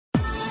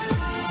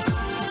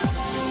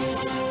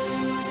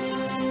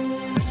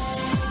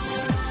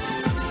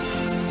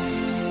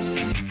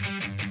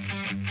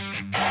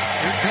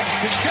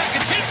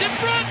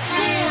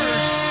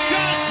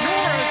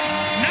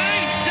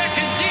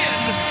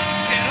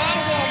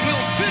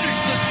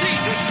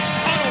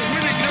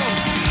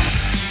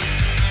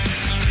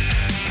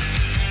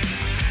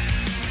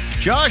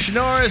Josh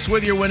Norris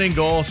with your winning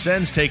goal.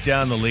 Sens take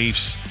down the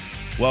Leafs.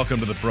 Welcome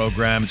to the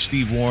program. It's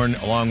Steve Warren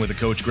along with the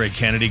coach Greg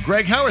Kennedy.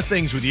 Greg, how are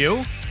things with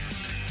you?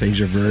 Things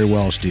are very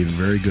well, Stephen.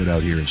 Very good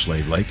out here in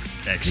Slave Lake.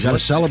 Excellent. You got to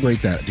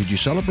celebrate that. Did you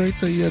celebrate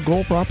the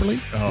goal properly?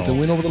 The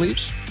win over the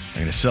Leafs? I'm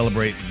going to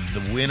celebrate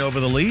the win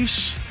over the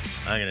Leafs.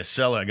 I'm going to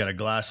sell it. I got a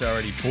glass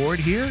already poured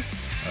here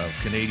of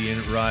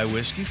Canadian rye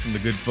whiskey from the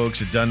good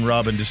folks at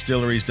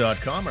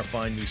DunrobinDistilleries.com, our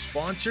fine new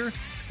sponsor.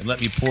 And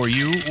let me pour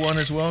you one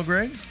as well,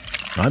 Greg.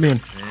 I'm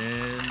in.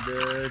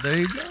 And there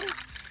you go.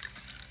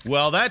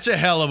 Well, that's a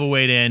hell of a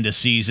way to end a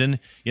season.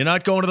 You're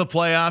not going to the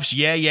playoffs.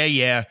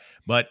 Yeah.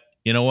 But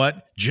you know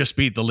what? Just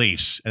beat the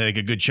Leafs. And I think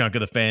a good chunk of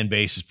the fan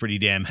base is pretty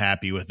damn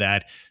happy with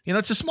that. You know,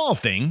 it's a small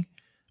thing.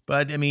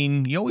 But, I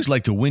mean, you always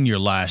like to win your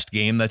last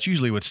game. That's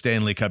usually what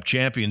Stanley Cup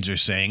champions are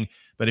saying.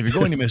 But if you're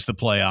going to miss the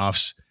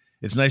playoffs,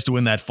 it's nice to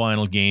win that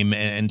final game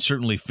and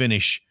certainly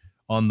finish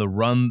on the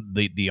run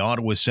the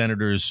Ottawa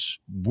Senators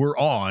were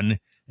on.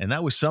 And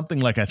that was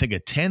something like, I think, a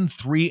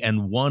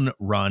 10-3-1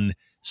 run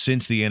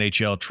since the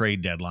NHL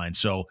trade deadline.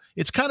 So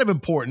it's kind of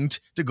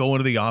important to go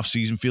into the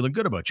offseason feeling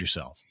good about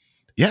yourself.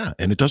 Yeah,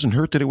 and it doesn't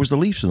hurt that it was the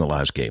Leafs in the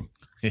last game.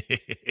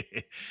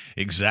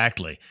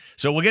 Exactly.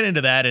 So we'll get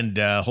into that and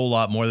a whole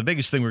lot more. The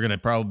biggest thing we're going to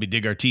probably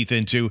dig our teeth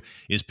into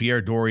is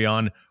Pierre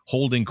Dorion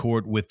holding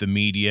court with the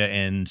media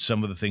and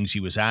some of the things he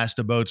was asked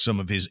about, some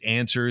of his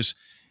answers.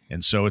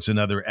 And so it's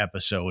another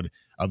episode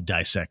of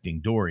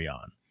Dissecting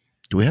Dorion.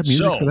 Do we have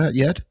music for that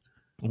yet?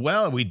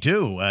 Well, we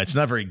do. It's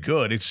not very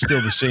good. It's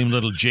still the same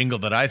little jingle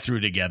that I threw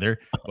together,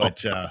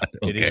 but Okay.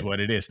 It is what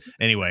it is.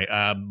 Anyway,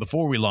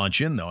 before we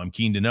launch in, though, I'm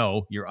keen to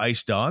know your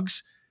Ice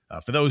Dogs.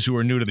 For those who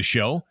are new to the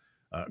show,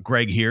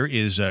 Greg here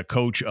is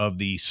coach of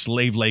the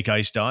Slave Lake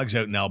Ice Dogs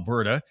out in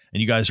Alberta,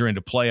 and you guys are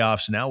into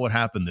playoffs now. What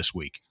happened this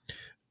week?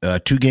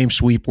 2-game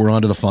sweep. We're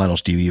on to the final,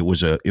 Stevie. It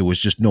was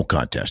just no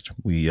contest.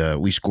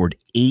 We scored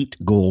 8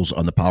 goals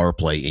on the power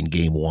play in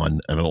game 1,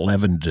 an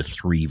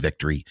 11-3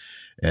 victory,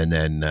 and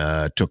then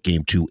took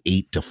game 2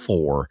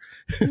 8-4.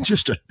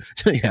 Just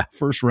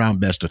first round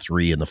best of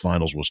 3, and the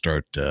finals will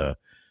start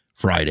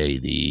Friday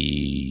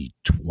the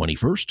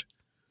 21st.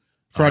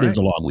 Friday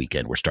the long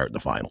weekend. We're starting the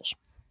finals.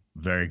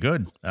 Very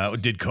good.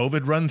 Did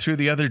COVID run through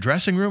the other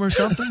dressing room or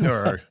something,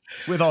 or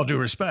with all due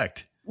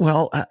respect?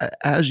 Well,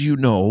 as you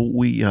know,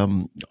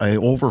 I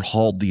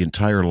overhauled the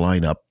entire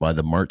lineup by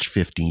the March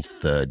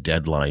 15th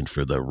deadline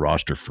for the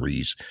roster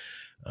freeze.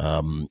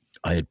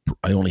 I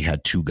only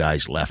had 2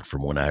 guys left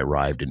from when I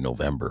arrived in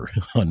November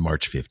on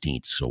March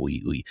 15th. So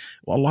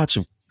lots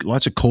of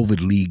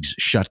COVID leagues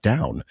shut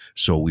down.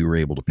 So we were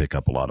able to pick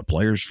up a lot of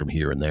players from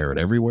here and there and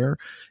everywhere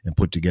and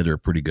put together a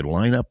pretty good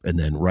lineup. And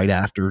then right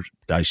after,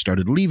 guys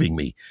started leaving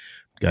me.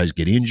 Guys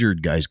get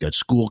injured, guys got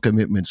school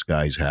commitments,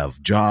 guys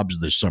have jobs,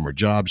 there's summer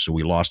jobs, so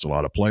we lost a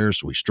lot of players,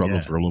 so we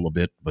struggled for a little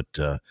bit, but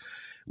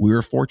we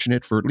were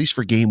fortunate for at least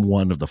for game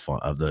 1 of the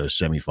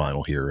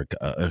semifinal here.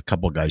 A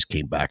couple of guys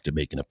came back to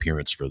make an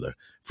appearance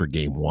for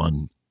game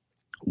 1.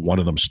 One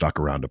of them stuck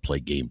around to play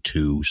game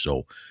 2,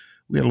 so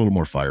we had a little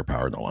more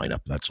firepower in the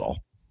lineup, that's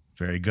all.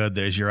 Very good.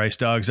 There's your Ice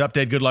Dogs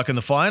update. Good luck in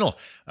the final.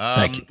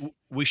 Thank you.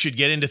 We should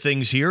get into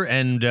things here,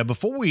 and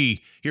before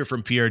we hear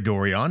from Pierre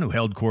Dorion, who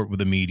held court with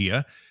the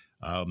media,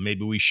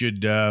 maybe we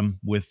should,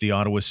 with the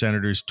Ottawa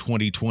Senators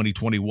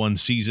 2020-21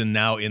 season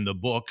now in the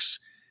books.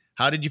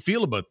 How did you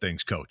feel about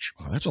things, Coach?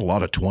 Well, that's a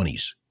lot of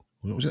 20s.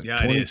 What was it?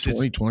 Yeah, 20, it is.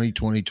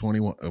 20,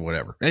 21,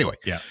 whatever. Anyway.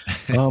 Yeah.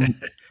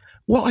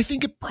 Well, I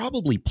think it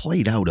probably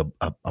played out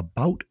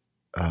about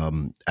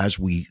as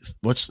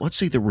let's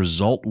say the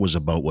result was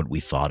about what we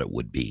thought it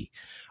would be.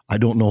 I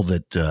don't know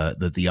that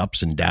the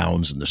ups and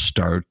downs and the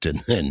start and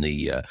then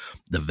the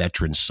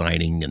veteran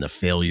signing and the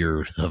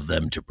failure of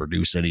them to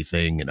produce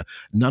anything, and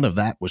none of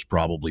that was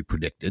probably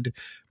predicted.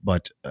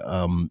 But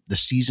the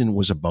season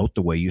was about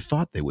the way you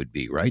thought they would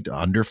be, right?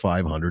 Under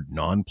 500,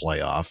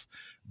 non-playoff,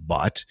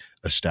 but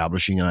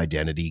establishing an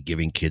identity,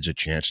 giving kids a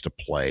chance to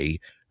play,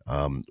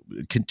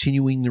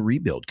 continuing the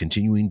rebuild,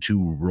 continuing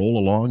to roll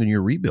along in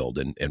your rebuild,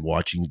 and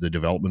watching the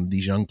development of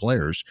these young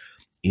players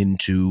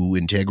into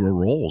integral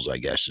roles, I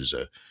guess, is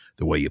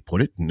the way you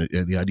put it, and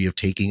the idea of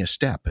taking a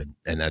step,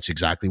 and that's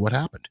exactly what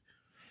happened.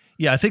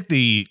 Yeah, I think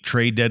the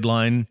trade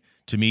deadline,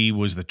 to me,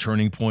 was the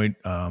turning point.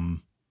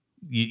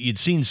 You'd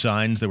seen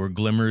signs, there were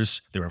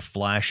glimmers, there were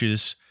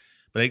flashes,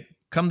 but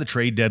come the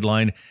trade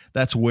deadline,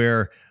 that's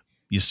where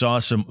you saw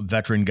some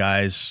veteran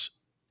guys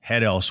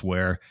head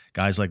elsewhere,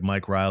 guys like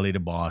Mike Riley to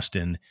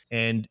Boston,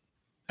 and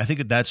I think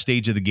at that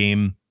stage of the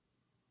game,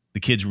 the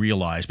kids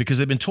realize, because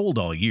they've been told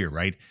all year,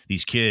 right?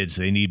 These kids,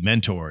 they need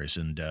mentors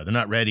and they're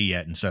not ready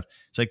yet and stuff.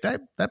 It's like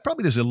that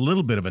probably does a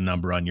little bit of a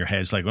number on your head.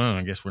 It's like, oh,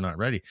 I guess we're not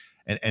ready.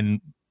 And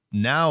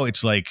now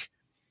it's like,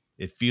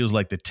 it feels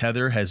like the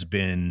tether has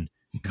been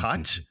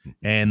cut.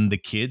 And the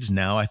kids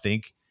now, I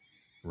think,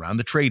 around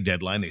the trade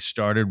deadline, they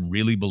started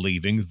really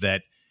believing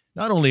that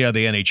not only are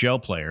they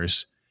NHL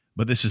players,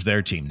 but this is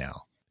their team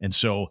now. And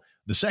so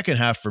the second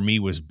half for me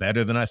was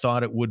better than I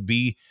thought it would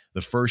be.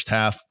 The first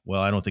half,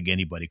 well, I don't think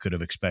anybody could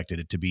have expected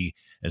it to be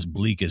as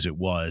bleak as it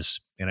was.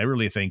 And I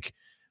really think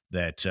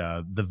that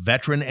the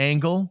veteran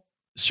angle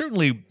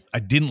certainly I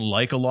didn't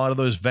like a lot of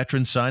those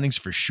veteran signings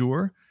for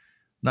sure.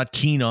 Not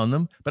keen on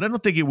them, but I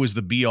don't think it was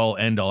the be-all,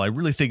 end-all. I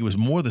really think it was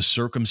more the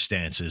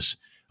circumstances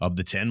of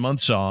the 10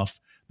 months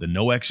off, the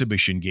no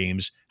exhibition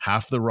games,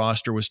 half the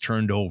roster was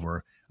turned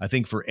over. I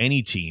think for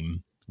any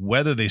team,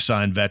 whether they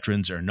sign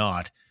veterans or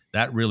not,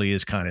 that really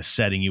is kind of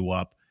setting you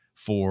up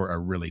for a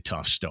really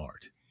tough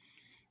start.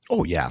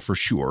 Oh yeah, for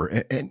sure.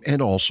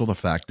 And also the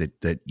fact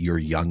that your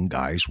young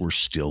guys were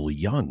still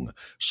young.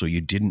 So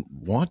you didn't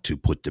want to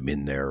put them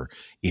in there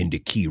into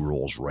key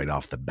roles right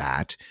off the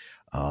bat.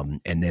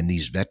 And then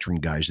these veteran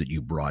guys that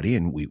you brought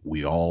in,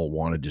 we all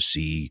wanted to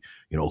see,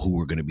 who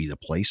were going to be the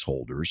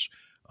placeholders.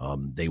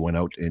 They went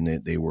out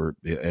and they were,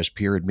 as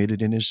Pierre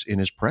admitted in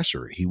his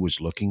presser, he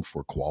was looking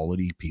for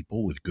quality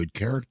people with good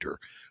character,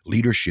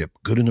 leadership,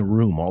 good in the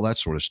room, all that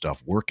sort of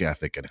stuff, work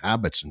ethic and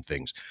habits and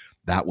things.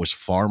 That was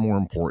far more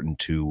important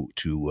to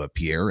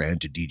Pierre and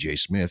to DJ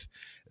Smith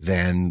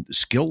than the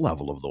skill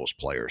level of those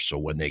players. So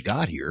when they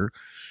got here,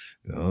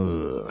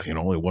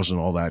 it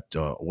wasn't all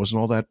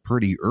that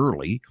pretty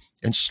early,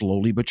 and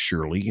slowly but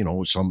surely,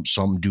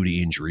 some due to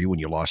injury when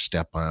you lost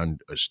step on,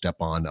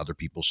 other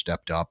people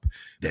stepped up.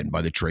 Then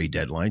by the trade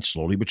deadline,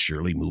 slowly but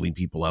surely moving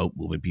people out,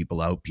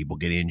 people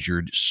get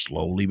injured.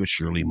 Slowly but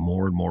surely,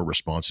 more and more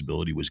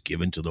responsibility was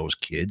given to those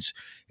kids.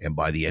 And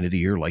by the end of the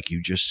year, like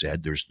you just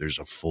said, there's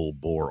a full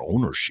bore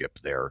ownership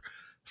there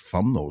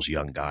from those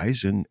young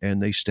guys, and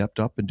they stepped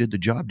up and did the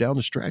job down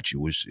the stretch.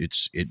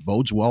 It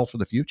bodes well for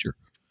the future.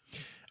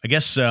 I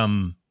guess,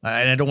 and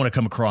I don't want to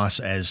come across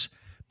as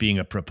being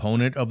a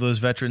proponent of those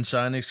veteran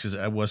signings because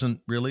I wasn't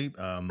really.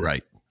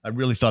 Right. I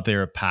really thought they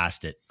were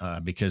past it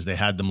because they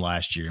had them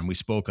last year and we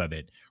spoke of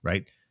it,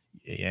 right?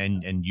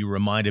 And you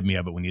reminded me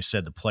of it when you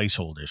said the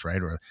placeholders,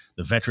 right? Or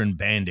the veteran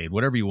Band-Aid,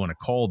 whatever you want to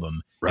call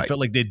them. Right. I felt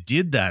like they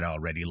did that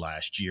already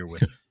last year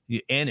with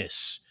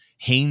Ennis,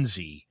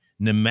 Hainsey,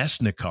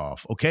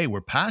 Nemesnikov. Okay, we're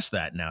past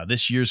that now.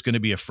 This year's going to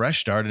be a fresh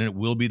start and it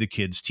will be the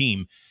kids'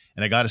 team.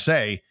 And I got to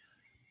say,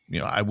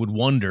 I would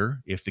wonder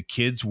if the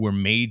kids were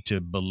made to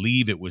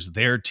believe it was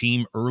their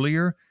team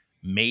earlier,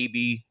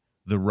 maybe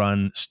the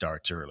run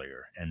starts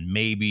earlier and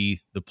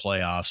maybe the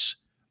playoffs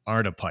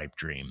aren't a pipe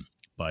dream,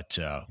 but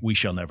we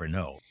shall never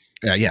know.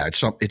 Yeah,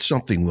 it's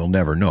something we'll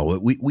never know.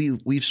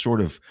 We've sort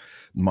of,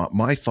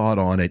 my thought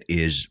on it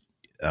is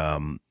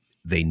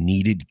they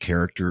needed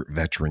character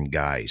veteran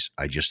guys.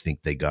 I just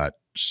think they got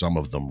some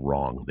of them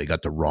wrong. They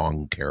got the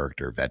wrong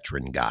character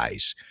veteran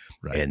guys,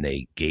 right. And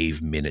they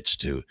gave minutes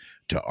to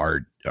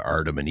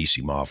Artem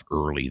Anisimov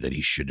early that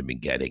he should have been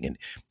getting,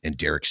 and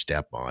Derek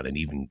Stepan, and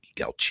even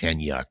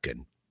Galchenyuk,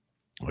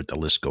 and the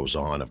list goes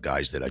on of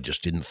guys that I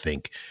just didn't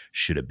think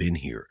should have been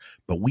here.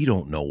 But we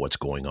don't know what's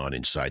going on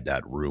inside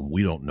that room.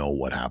 We don't know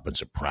what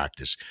happens at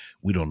practice.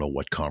 We don't know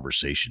what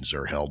conversations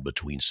are held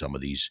between some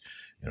of these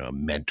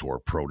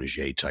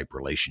mentor-protege type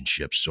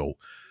relationships.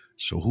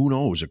 So who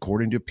knows?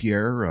 According to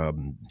Pierre,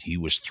 he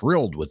was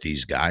thrilled with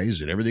these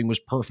guys and everything was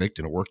perfect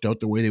and it worked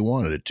out the way they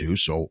wanted it to.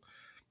 So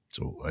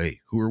hey,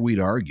 who are we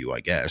to argue,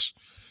 I guess?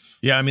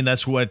 Yeah, I mean,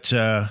 that's what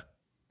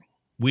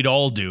we'd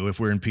all do if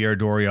we're in Pierre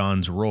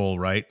Dorion's role,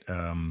 right?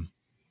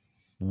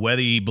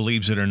 Whether he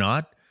believes it or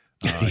not,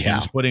 he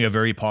was putting a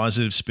very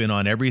positive spin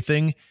on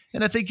everything.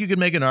 And I think you could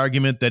make an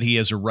argument that he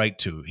has a right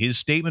to. His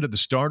statement at the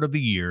start of the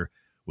year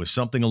was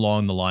something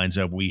along the lines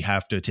of, we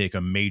have to take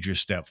a major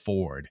step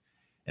forward.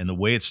 And the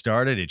way it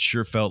started, it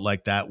sure felt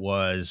like that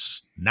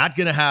was not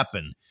going to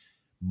happen.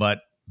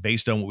 But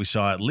based on what we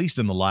saw, at least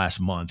in the last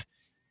month,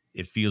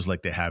 it feels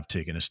like they have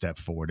taken a step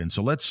forward. And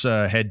so let's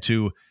head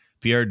to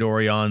Pierre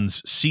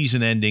Dorion's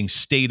season-ending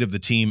State of the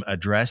Team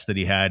address that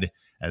he had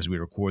as we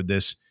record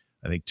this,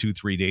 I think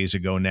 2-3 days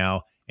ago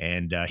now.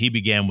 And he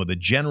began with a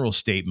general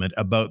statement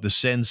about the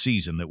Sens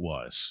season that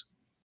was.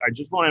 I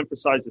just want to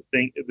emphasize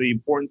the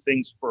important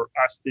things for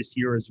us this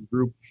year as a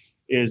group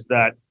is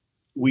that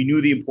we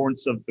knew the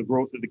importance of the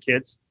growth of the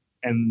kids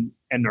and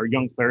our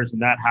young players,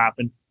 and that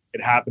happened.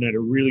 It happened at a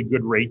really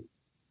good rate.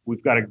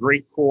 We've got a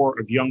great core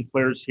of young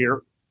players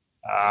here.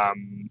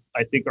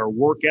 I think our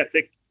work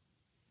ethic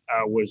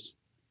was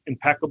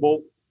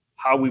impeccable.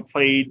 How we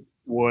played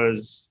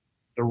was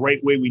the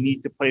right way we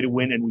need to play to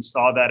win, and we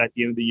saw that at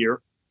the end of the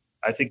year.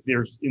 I think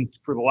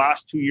for the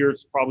last 2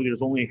 years, probably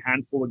there's only a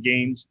handful of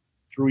games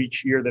through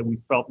each year that we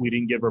felt we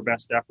didn't give our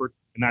best effort,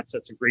 and that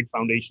sets a great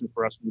foundation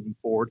for us moving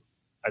forward.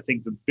 I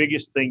think the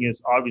biggest thing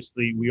is,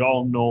 obviously, we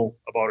all know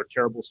about a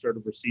terrible start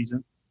of our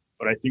season,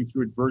 but I think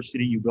through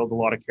adversity, you build a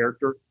lot of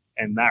character,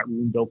 and that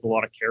room built a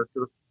lot of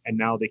character, and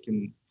now they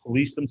can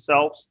police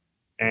themselves.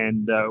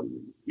 And,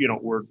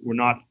 we're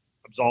not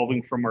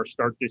absolving from our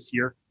start this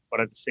year, but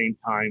at the same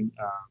time,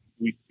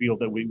 we feel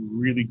that we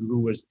really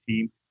grew as a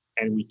team,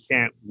 and we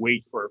can't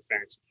wait for our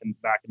fans to come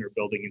back in our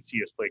building and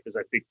see us play, because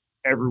I think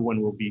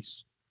everyone will be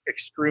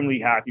extremely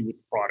happy with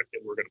the product that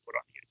we're going to put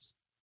on the ice.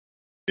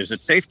 Is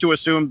it safe to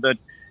assume that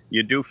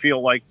you do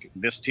feel like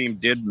this team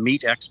did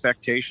meet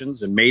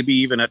expectations and maybe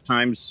even at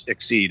times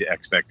exceed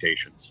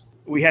expectations?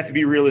 We had to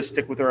be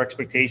realistic with our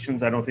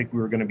expectations. I don't think we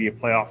were going to be a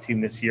playoff team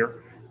this year.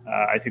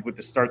 I think with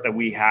the start that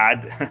we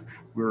had,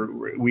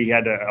 we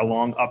had a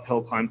long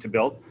uphill climb to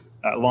build,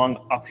 a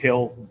long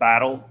uphill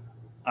battle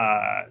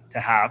to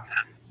have.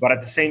 But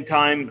at the same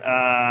time,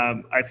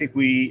 I think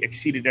we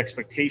exceeded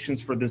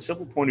expectations for the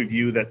simple point of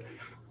view that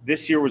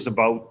this year was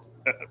about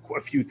a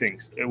few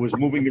things. It was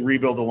moving the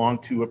rebuild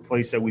along to a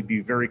place that we'd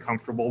be very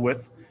comfortable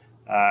with,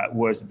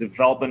 was the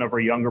development of our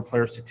younger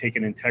players to take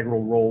an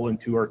integral role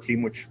into our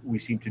team, which we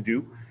seem to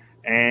do,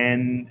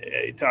 and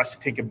to us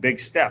to take a big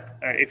step.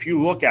 If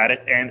you look at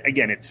it, and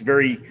again,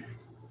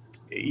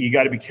 you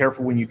got to be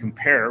careful when you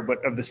compare,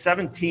 but of the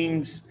 7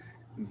 teams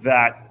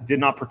that did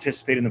not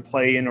participate in the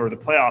play-in or the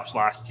playoffs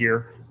last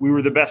year, we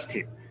were the best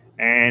team.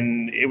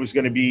 And it was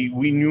going to be,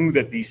 we knew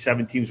that these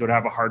 7 teams would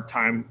have a hard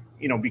time,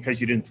 because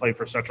you didn't play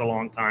for such a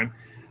long time.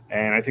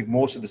 And I think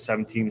most of the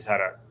 7 teams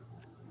had a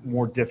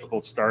more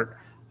difficult start.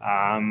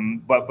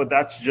 But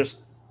that's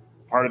just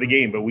part of the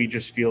game. But we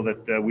just feel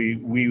that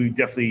we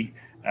definitely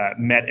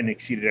met and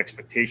exceeded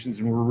expectations,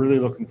 and we're really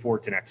looking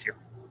forward to next year.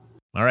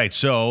 All right,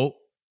 so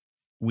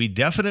we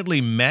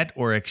definitely met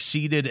or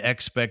exceeded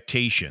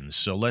expectations.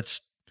 So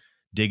let's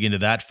dig into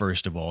that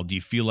first of all. Do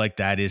you feel like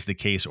that is the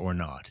case or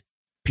not?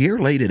 Pierre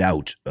laid it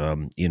out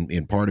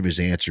in part of his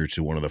answer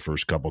to one of the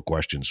first couple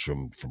questions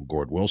from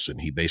Gord Wilson.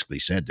 He basically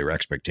said their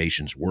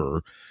expectations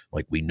were,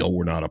 like, we know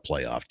we're not a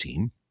playoff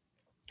team.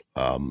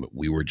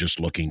 We were just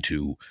looking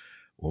to,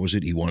 what was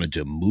it? He wanted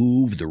to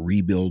move the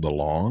rebuild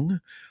along.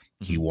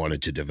 He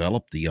wanted to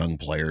develop the young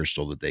players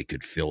so that they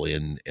could fill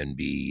in and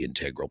be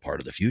integral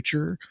part of the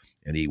future.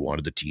 And he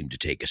wanted the team to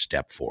take a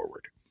step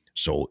forward.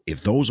 So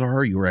if those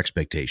are your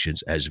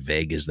expectations, as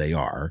vague as they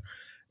are,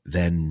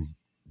 then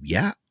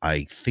yeah,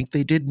 I think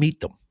they did meet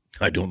them.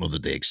 I don't know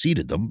that they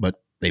exceeded them, but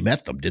they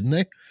met them, didn't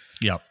they?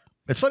 Yeah.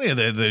 It's funny,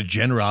 the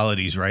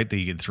generalities, right, that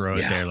you can throw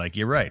out there. Like,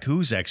 you're right.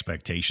 Whose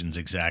expectations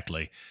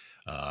exactly?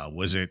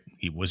 Was it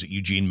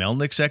Eugene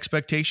Melnick's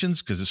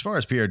expectations? Because as far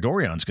as Pierre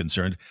Dorion's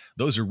concerned,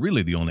 those are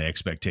really the only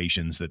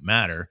expectations that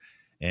matter.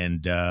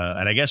 And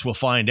I guess we'll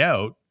find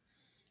out,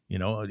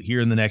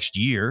 here in the next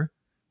year,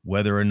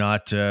 whether or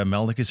not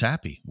Melnick is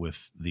happy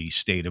with the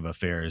state of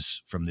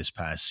affairs from this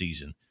past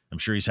season. I'm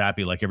sure he's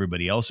happy, like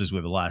everybody else is,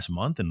 with the last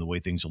month and the way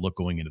things will look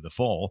going into the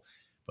fall.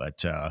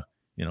 But,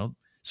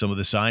 some of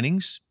the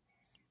signings,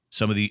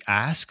 some of the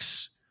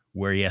asks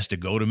where he has to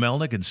go to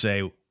Melnick and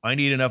say, I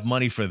need enough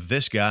money for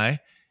this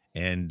guy.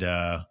 And,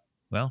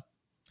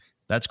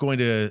 that's going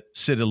to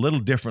sit a little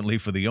differently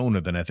for the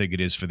owner than I think it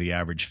is for the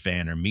average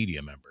fan or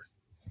media member.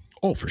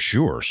 Oh, for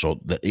sure. So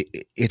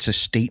it's a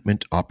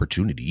statement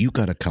opportunity. You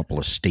got a couple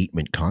of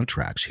statement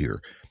contracts here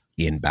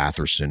in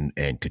Batherson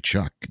and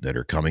Tkachuk that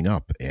are coming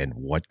up. And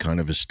what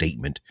kind of a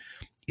statement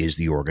is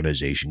the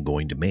organization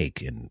going to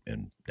make? And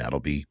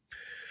that'll be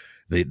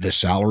the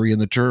salary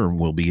and the term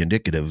will be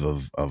indicative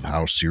of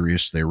how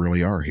serious they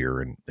really are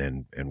here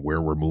and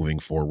where we're moving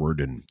forward.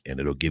 And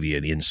it'll give you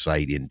an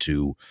insight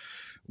into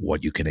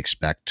what you can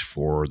expect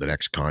for the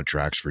next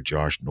contracts for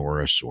Josh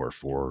Norris or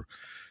for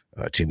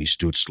Timmy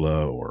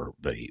Stützle or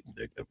the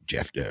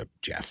Jeff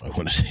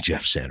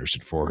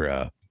Sanderson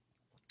for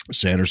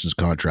Sanderson's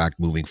contract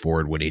moving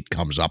forward when it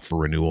comes up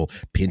for renewal.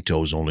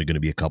 Pinto's only going to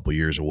be a couple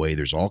years away.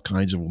 There's all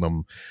kinds of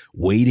them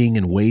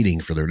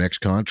waiting for their next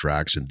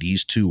contracts, and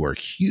these two are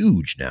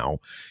huge now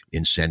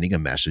in sending a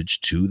message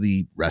to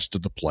the rest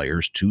of the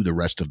players, to the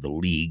rest of the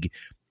league,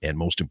 and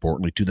most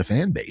importantly, to the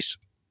fan base.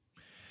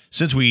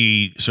 Since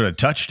we sort of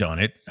touched on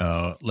it,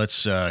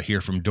 let's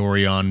hear from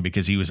Dorion,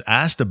 because he was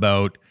asked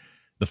about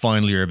the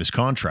final year of his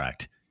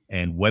contract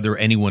and whether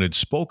anyone had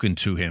spoken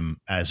to him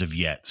as of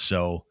yet.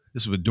 So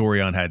this is what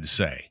Dorion had to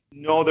say.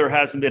 No, there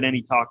hasn't been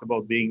any talk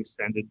about being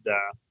extended.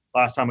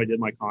 Last time I did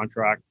my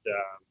contract,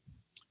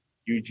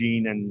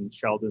 Eugene and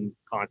Sheldon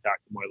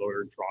contacted my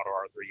lawyer in Toronto,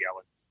 Arthur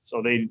Yellen.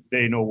 So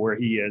they know where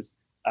he is.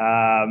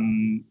 As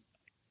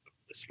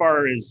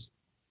far as,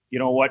 I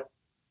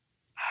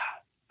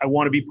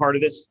want to be part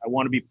of this. I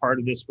want to be part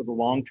of this for the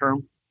long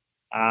term.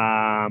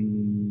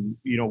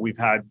 We've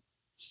had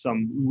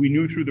we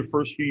knew through the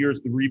first few years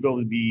the rebuild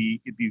it'd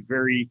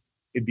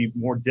be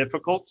more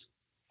difficult.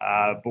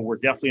 But we're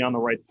definitely on the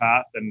right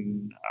path,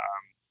 and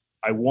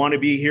I want to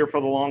be here for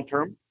the long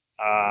term.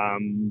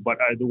 But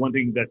the one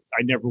thing that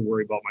I never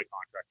worry about my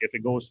contract. If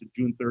it goes to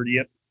June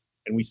 30th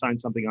and we sign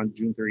something on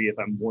June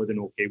 30th, I'm more than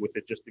okay with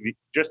it. Just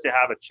to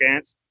have a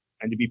chance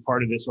and to be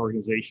part of this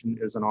organization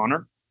is an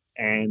honor,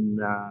 and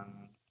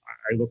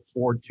I look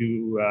forward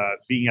to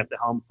being at the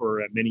helm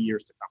for many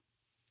years to come,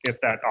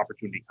 if that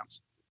opportunity comes.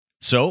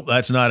 So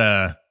that's not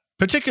a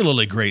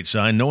particularly great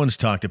sign. No one's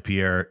talked to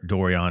Pierre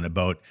Dorion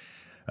about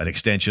an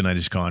extension on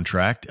his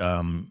contract.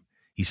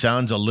 He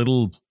sounds a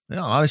little,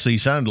 honestly, he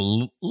sounded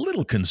a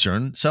little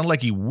concerned. Sounded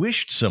like he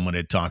wished someone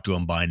had talked to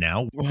him by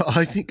now. Well,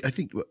 I think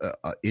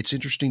it's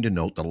interesting to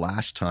note the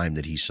last time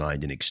that he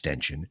signed an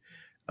extension,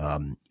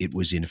 it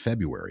was in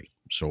February.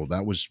 So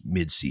that was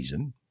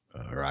mid-season,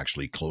 or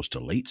actually close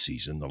to late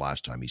season, the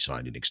last time he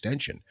signed an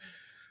extension.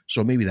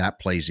 So maybe that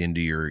plays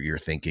into your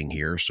thinking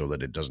here, so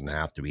that it doesn't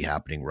have to be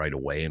happening right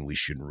away, and we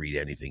shouldn't read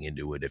anything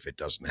into it if it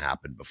doesn't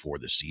happen before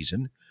the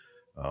season.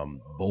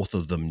 Both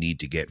of them need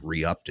to get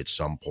re-upped at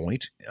some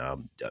point.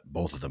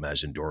 Both of them,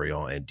 as in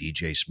Dorion and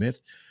DJ Smith.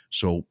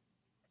 So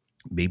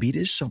maybe it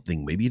is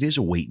something. Maybe it is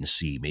a wait and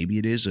see. Maybe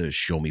it is a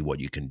show me what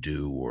you can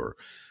do. Or,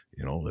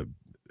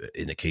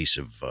 in the case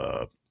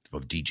of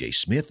DJ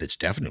Smith, it's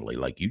definitely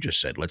like you just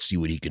said. Let's see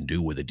what he can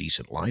do with a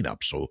decent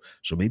lineup. So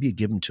maybe you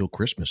give him till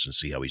Christmas and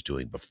see how he's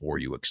doing before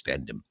you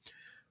extend him.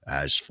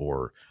 As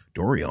for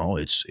Dorion,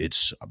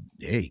 it's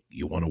hey,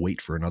 you want to wait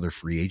for another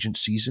free agent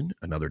season,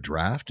 another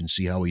draft, and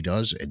see how he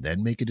does, and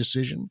then make a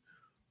decision.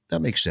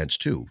 That makes sense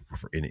too,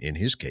 in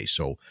his case.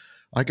 So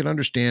I can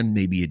understand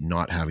maybe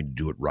not having to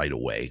do it right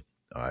away.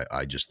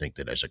 I just think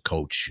that as a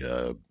coach,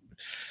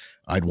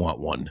 I'd want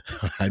one.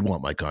 I'd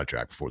want my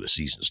contract before the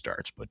season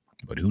starts, but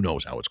who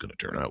knows how it's going to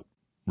turn out.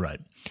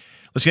 Right.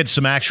 Let's get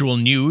some actual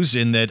news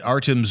in that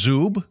Artem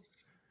Zub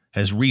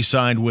has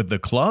re-signed with the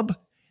club.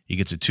 He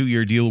gets a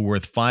 2-year deal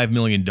worth $5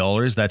 million.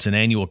 That's an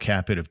annual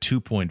cap hit of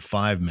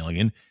 $2.5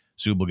 million.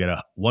 Zub will get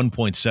a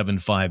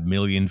 $1.75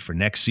 million for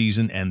next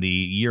season, and the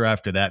year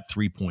after that,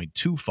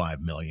 $3.25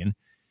 million.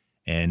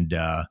 And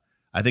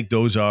I think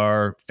those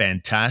are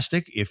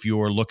fantastic if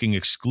you're looking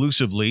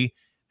exclusively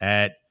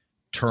at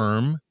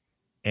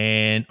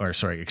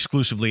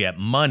exclusively at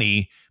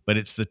money, but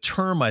it's the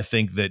term I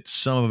think that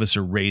some of us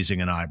are raising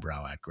an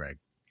eyebrow at, Greg.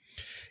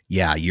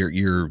 Yeah,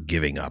 you're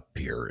giving up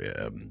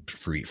here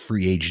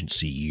free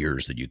agency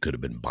years that you could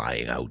have been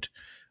buying out.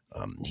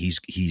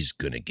 He's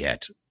going to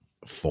get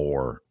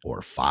 4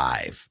 or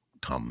 5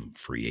 come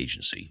free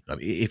agency. I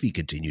mean, if he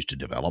continues to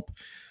develop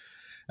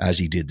as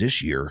he did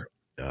this year,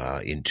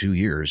 in 2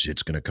 years,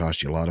 it's going to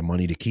cost you a lot of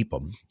money to keep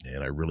him.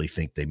 And I really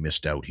think they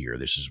missed out here.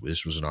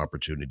 This was an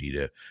opportunity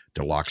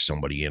to lock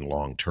somebody in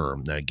long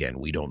term. Now, again,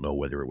 we don't know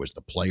whether it was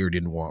the player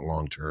didn't want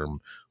long term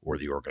or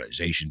the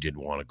organization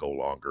didn't want to go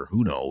longer.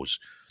 Who knows?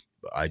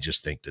 I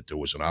just think that there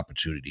was an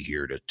opportunity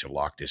here to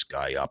lock this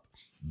guy up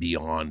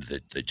beyond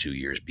the 2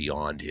 years,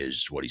 beyond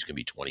he's going to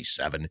be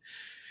 27,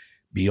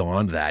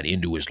 beyond that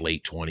into his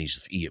late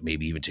 20s,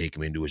 maybe even take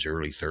him into his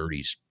early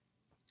 30s.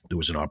 There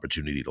was an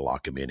opportunity to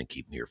lock him in and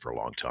keep him here for a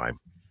long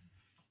time.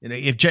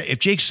 If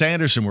Jake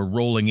Sanderson were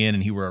rolling in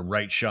and he were a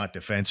right shot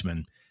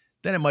defenseman,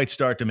 then it might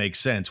start to make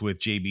sense with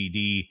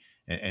JBD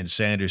and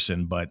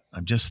Sanderson. But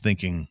I'm just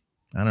thinking,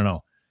 I don't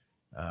know.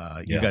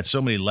 You've got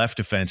so many left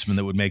defensemen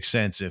that would make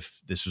sense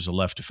if this was a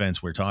left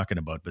defense we're talking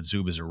about, but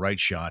Zub is a right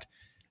shot,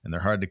 and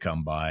they're hard to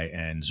come by,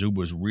 and Zub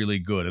was really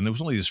good. And it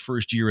was only his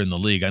first year in the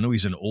league. I know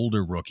he's an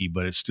older rookie,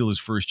 but it's still his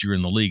first year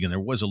in the league, and there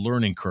was a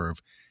learning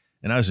curve,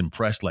 and I was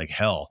impressed like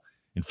hell.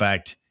 In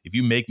fact, if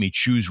you make me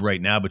choose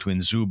right now between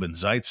Zub and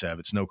Zaitsev,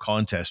 it's no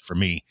contest for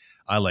me.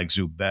 I like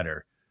Zub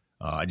better.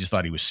 I just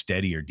thought he was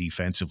steadier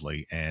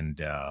defensively,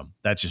 and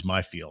that's just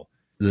my feel.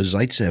 The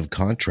Zaitsev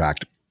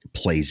contract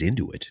plays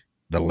into it.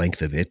 The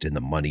length of it and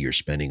the money you're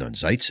spending on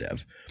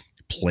Zaitsev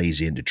plays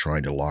into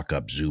trying to lock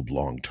up Zub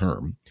long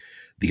term.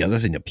 The other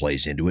thing that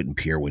plays into it, and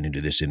Pierre went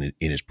into this in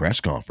his press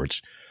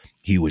conference,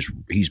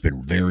 he's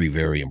been very,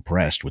 very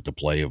impressed with the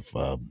play of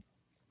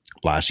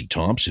Lassie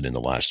Thompson in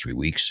the last 3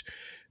 weeks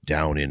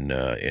down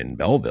in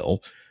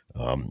Belleville,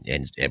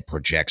 and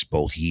projects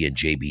both he and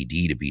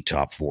JBD to be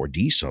top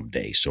 4D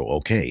someday. So,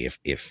 okay,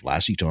 if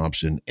Lassie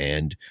Thompson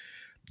and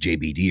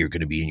JBD are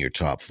going to be in your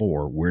top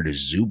 4, where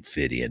does Zub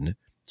fit in?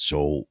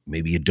 So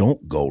maybe you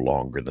don't go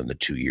longer than the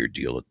 2-year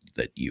deal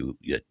that you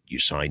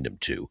signed him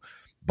to.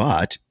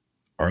 But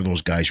are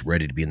those guys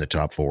ready to be in the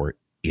top 4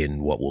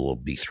 in what will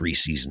be 3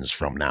 seasons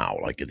from now?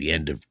 Like at the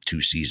end of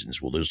 2 seasons,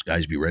 will those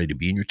guys be ready to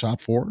be in your top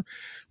 4?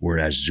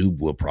 Whereas Zub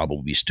will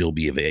probably still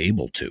be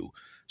able to.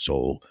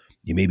 So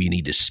you maybe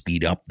need to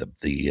speed up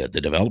the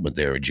development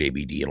there in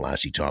JBD and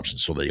Lassie Thompson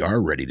so they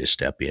are ready to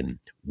step in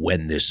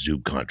when this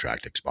Zub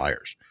contract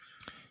expires.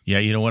 Yeah,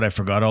 you know what? I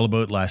forgot all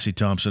about Lassie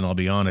Thompson, I'll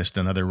be honest.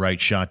 Another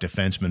right shot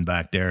defenseman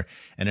back there.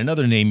 And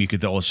another name you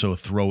could also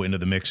throw into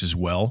the mix as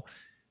well.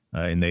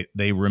 And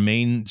they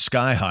remain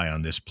sky high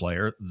on this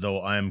player,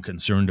 though I'm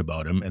concerned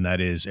about him, and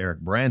that is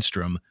Erik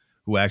Brannstrom,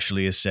 who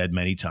actually has said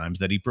many times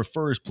that he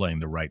prefers playing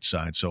the right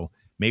side. So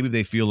maybe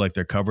they feel like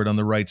they're covered on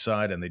the right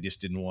side, and they just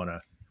didn't want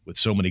to, with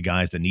so many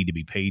guys that need to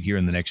be paid here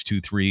in the next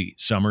 2-3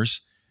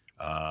 summers,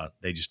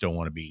 they just don't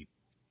want to be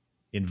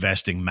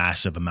investing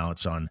massive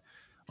amounts on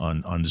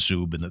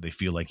Zub, and that they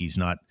feel like he's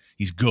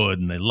good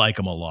and they like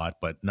him a lot,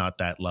 but not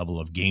that level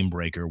of game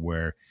breaker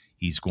where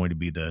he's going to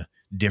be the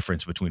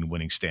difference between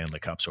winning Stanley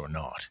Cups or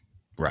not.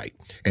 Right.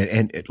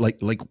 And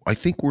like I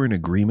think we're in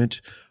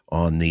agreement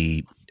on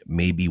the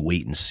maybe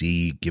wait and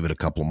see, give it a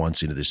couple of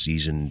months into the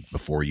season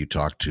before you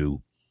talk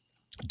to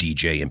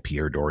DJ and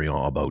Pierre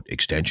Dorion about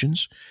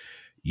extensions.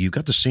 You've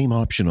got the same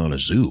option on a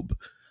Zub.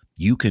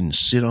 You can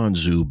sit on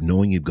Zub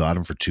knowing you've got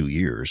him for 2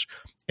 years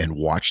and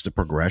watch the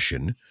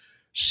progression,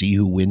 see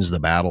who wins the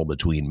battle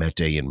between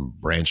Mete and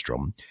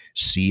Brannstrom,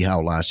 see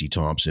how Lassie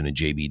Thompson and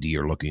JBD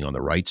are looking on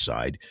the right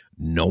side,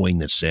 knowing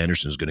that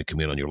Sanderson is going to come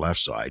in on your left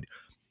side.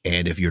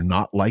 And if you're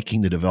not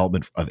liking the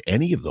development of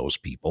any of those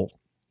people,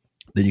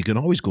 then you can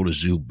always go to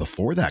Zub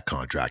before that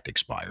contract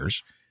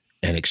expires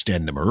and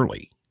extend them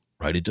early,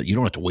 right? You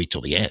don't have to wait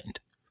till the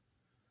end.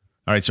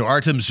 All right, so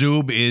Artem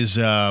Zub is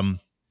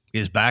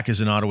back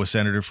as an Ottawa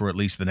Senator for at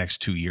least the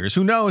next 2 years.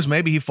 Who knows?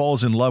 Maybe he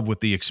falls in love with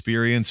the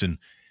experience and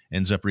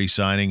ends up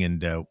re-signing,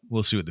 and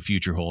we'll see what the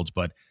future holds.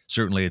 But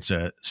certainly it's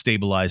a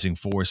stabilizing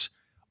force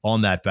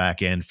on that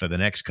back end for the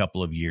next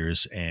couple of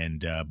years.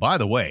 And by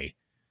the way,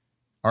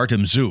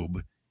 Artem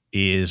Zub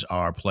is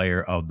our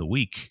player of the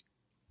week.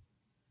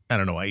 I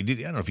don't know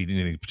if he did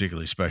anything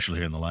particularly special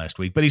here in the last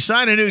week, but he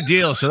signed a new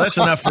deal, so that's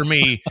enough for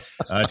me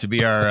to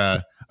be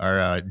our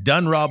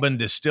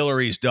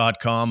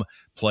DunrobinDistilleries.com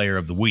player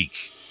of the week.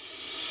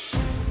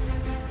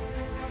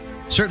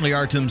 Certainly,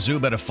 Artem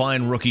Zub had a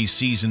fine rookie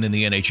season in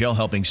the NHL,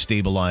 helping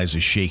stabilize a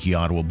shaky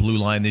Ottawa blue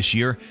line this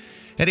year.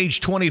 At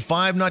age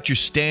 25, not your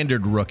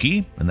standard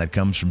rookie, and that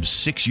comes from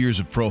 6 years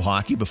of pro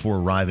hockey before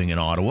arriving in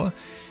Ottawa.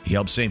 He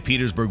helped St.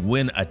 Petersburg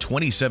win a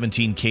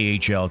 2017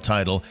 KHL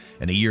title,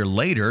 and a year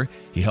later,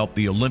 he helped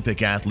the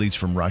Olympic athletes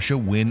from Russia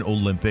win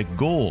Olympic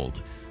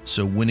gold.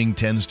 So winning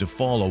tends to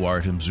follow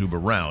Artem Zub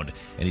around,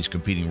 and he's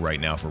competing right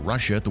now for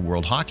Russia at the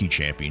World Hockey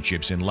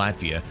Championships in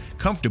Latvia,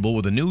 comfortable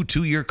with a new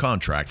 2-year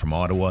contract from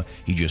Ottawa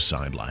he just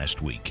signed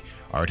last week.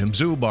 Artem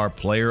Zub, our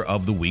player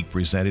of the week,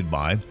 presented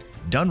by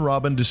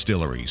Dunrobin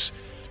Distilleries.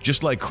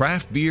 Just like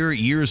craft beer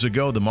years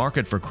ago, the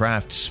market for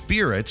craft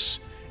spirits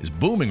is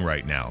booming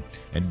right now,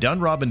 and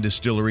Dunrobin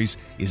Distilleries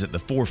is at the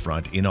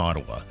forefront in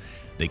Ottawa.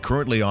 They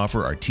currently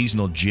offer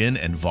artisanal gin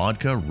and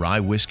vodka, rye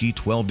whiskey,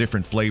 12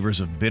 different flavors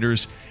of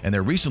bitters, and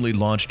their recently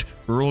launched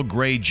Earl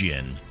Grey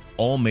gin,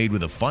 all made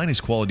with the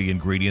finest quality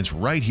ingredients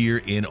right here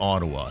in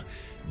Ottawa.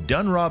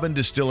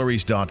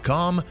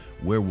 DunrobinDistilleries.com,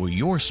 where will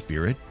your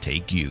spirit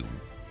take you?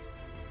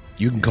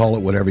 You can call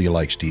it whatever you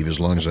like, Steve. As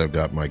long as I've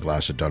got my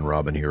glass of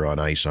Dunrobin here on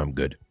ice, I'm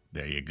good.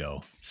 There you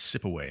go.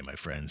 Sip away, my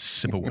friends.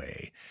 Sip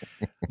away.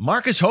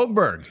 Marcus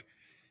Hogberg.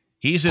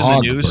 He's in the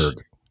news.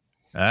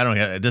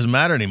 It doesn't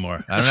matter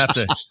anymore. I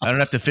don't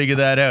have to figure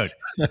that out,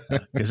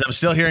 because I'm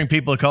still hearing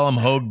people call him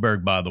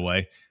Hogberg, by the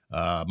way.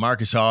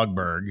 Marcus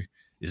Hogberg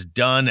is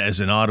done as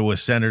an Ottawa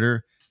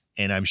Senator,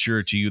 and I'm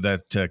sure to you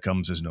that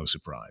comes as no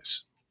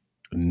surprise.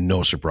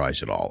 No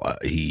surprise at all.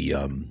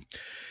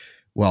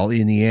 Well,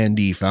 in the end,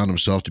 he found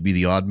himself to be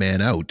the odd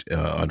man out.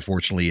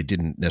 Unfortunately, it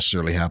didn't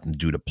necessarily happen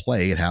due to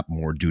play. It happened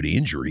more due to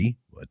injury.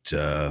 But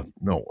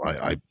no,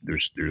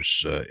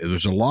 there's a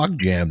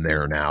logjam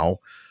there now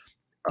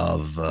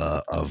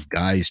of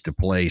guys to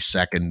play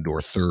second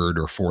or third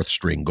or fourth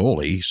string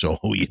goalie. So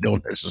you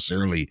don't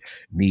necessarily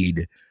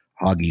need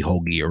Hoggy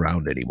Hoagie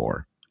around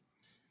anymore.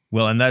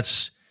 Well, and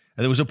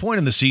there was a point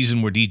in the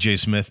season where DJ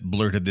Smith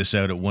blurted this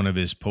out at one of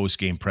his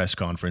post-game press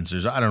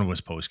conferences. I don't know if it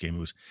was post-game. It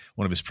was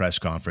one of his press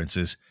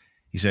conferences.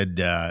 He said,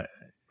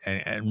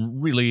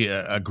 and really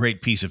a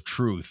great piece of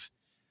truth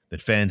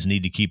that fans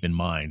need to keep in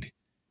mind.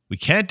 We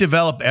can't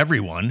develop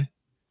everyone.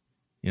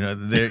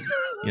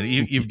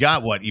 You've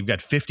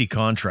got 50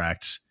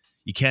 contracts.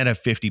 You can't have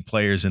 50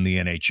 players in the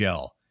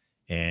NHL.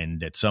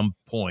 And at some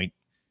point,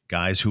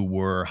 guys who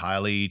were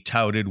highly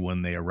touted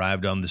when they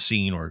arrived on the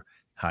scene or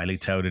highly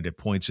touted at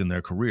points in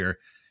their career,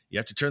 you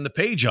have to turn the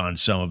page on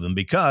some of them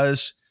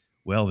because,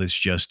 well, this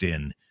just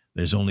in.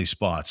 There's only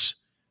spots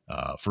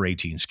for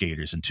 18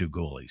 skaters and 2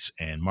 goalies.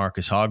 And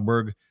Marcus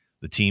Hogberg,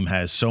 the team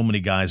has so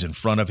many guys in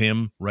front of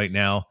him right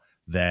now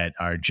that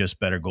are just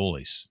better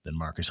goalies than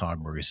Marcus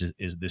Hogberg is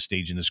at this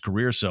stage in his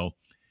career. So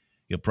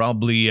he'll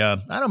probably,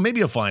 maybe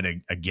he'll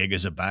find a gig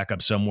as a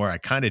backup somewhere. I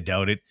kind of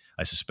doubt it.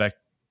 I suspect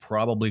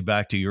probably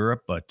back to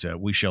Europe, but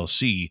we shall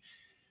see.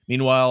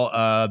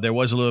 Meanwhile, there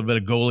was a little bit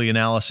of goalie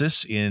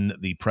analysis in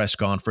the press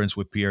conference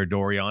with Pierre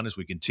Dorion as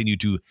we continue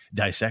to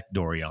dissect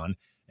Dorion.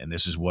 And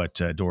this is what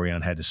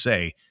Dorion had to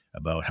say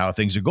about how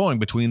things are going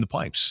between the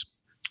pipes.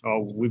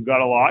 We've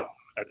got a lot.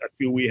 I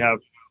feel we have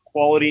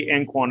quality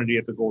and quantity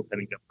at the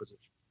goaltending depth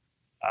position.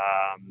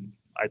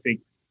 I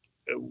think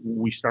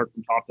we start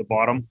from top to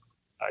bottom.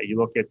 You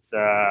look at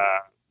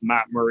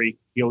Matt Murray,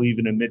 he'll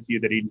even admit to you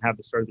that he didn't have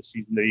the start of the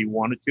season that he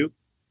wanted to.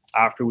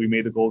 After we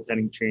made the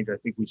goaltending change, I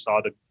think we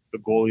saw the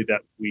goalie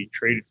that we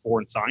traded for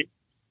and signed.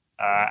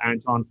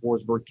 Anton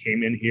Forsberg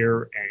came in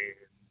here and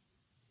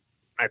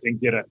I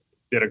think did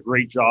a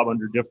great job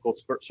under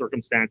difficult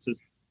circumstances.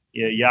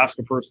 You ask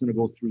a person to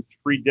go through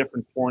 3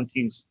 different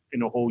quarantines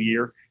in a whole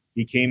year.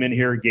 He came in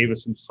here, gave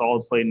us some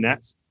solid play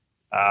nets.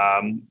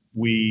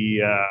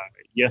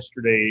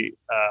 Yesterday,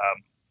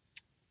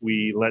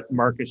 we let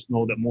Marcus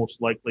know that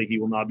most likely he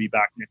will not be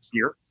back next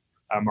year,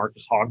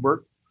 Marcus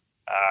Hogberg.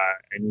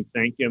 And we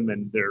thank him.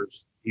 And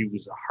he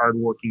was a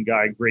hardworking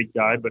guy, great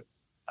guy. But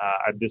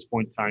at this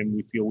point in time,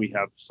 we feel we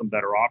have some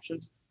better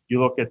options. You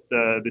look at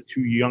the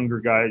 2 younger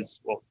guys.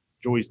 Well,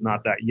 Joey's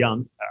not that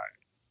young.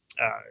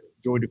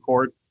 Joey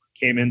Decord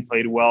came in,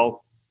 played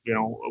well,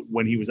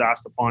 when he was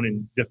asked upon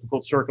in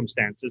difficult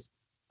circumstances,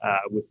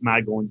 with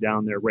Matt going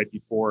down there right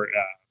before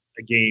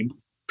a game.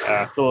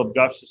 Philip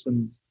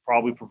Gustafsson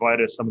probably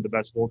provided us some of the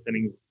best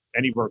goaltending of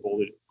any of our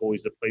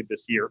goalies that played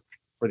this year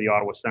for the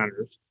Ottawa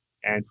Senators.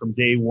 And from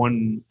day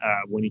one,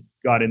 when he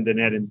got in the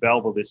net in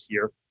Belleville this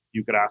year,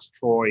 you could ask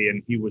Troy,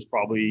 and he was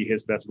probably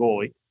his best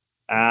goalie.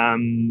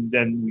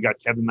 Then we got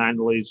Kevin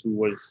Mandelays, who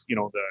was, the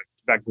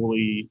Quebec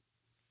goalie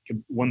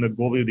won the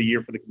goalie of the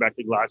year for the Quebec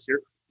League last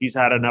year. He's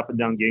had an up and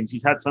down games.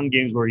 He's had some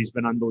games where he's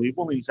been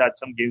unbelievable, and he's had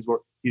some games where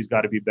he's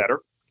got to be better.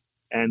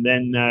 And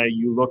then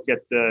you look at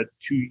the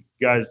two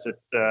guys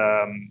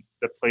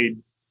that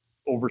played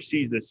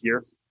overseas this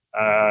year.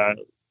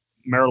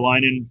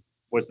 Marilainen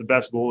was the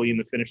best goalie in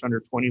the Finnish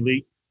under-20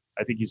 league.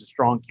 I think he's a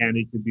strong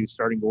candidate to be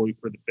starting goalie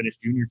for the Finnish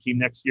junior team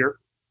next year.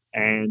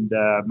 And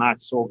Matt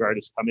Solgaard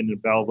has come into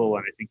Belleville,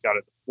 and I think out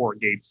of the 4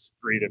 games,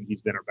 3 of them,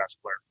 he's been our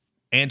best player.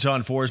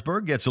 Anton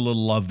Forsberg gets a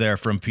little love there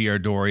from Pierre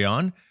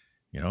Dorion.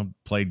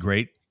 Played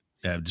great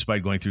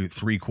despite going through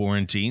 3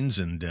 quarantines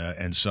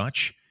and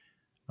such.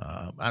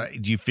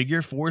 Do you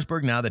figure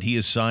Forsberg, now that he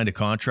has signed a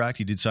contract,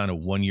 he did sign a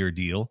 1-year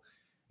deal,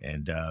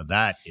 and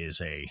that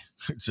is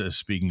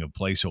speaking of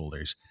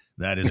placeholders,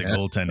 that is a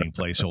goaltending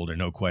placeholder,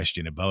 no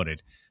question about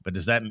it. But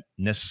does that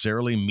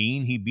necessarily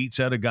mean he beats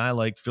out a guy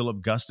like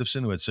Philip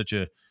Gustafsson, who had such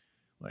in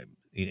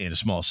a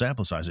small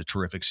sample size, a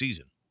terrific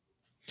season?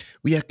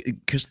 Well, yeah,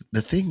 because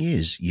the thing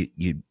is,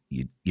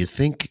 you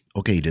think,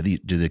 okay, do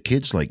the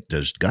kids, like,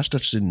 does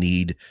Gustafsson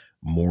need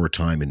more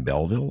time in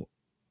Belleville?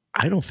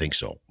 I don't think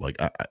so. Like,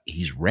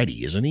 he's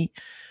ready, isn't he,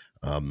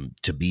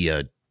 to be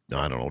a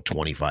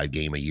 25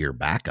 game a year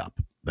backup.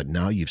 But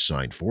now you've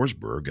signed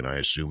Forsberg, and I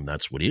assume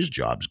that's what his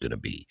job's going to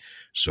be.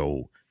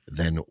 So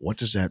then, what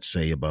does that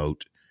say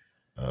about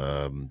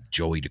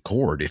Joey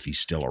Decord if he's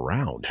still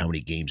around? How many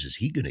games is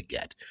he going to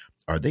get?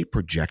 Are they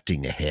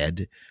projecting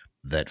ahead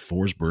that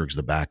Forsberg's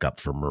the backup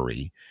for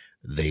Murray?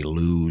 They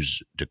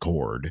lose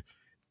Decord,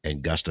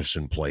 and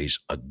Gustafsson plays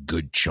a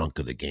good chunk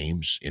of the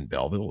games in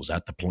Belleville? Is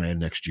that the plan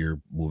next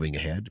year moving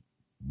ahead?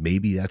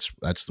 Maybe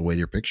that's the way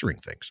they're picturing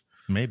things.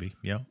 Maybe,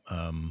 yeah.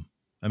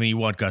 You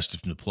want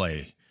Gustafsson to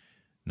play,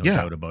 no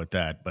doubt about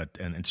that. But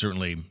and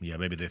certainly,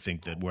 maybe they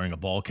think that wearing a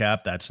ball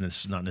cap, that's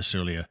not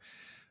necessarily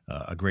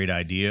a great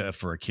idea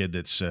for a kid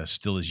that's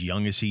still as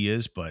young as he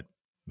is. But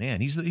man,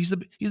 he was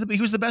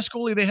the best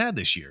goalie they had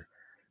this year.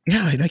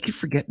 Yeah, and I keep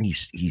forgetting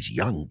he's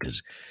young,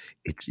 because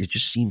it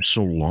just seems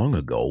so long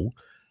ago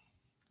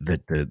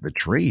that the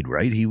trade,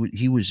 right? He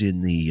was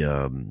in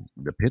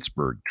the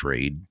Pittsburgh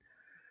trade,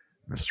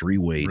 the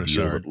 3-way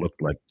deal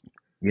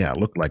that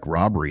looked like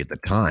robbery at the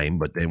time.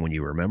 But then when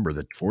you remember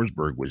that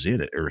Forsberg was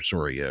in it,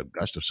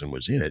 Gustafsson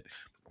was in it,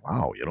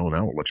 wow,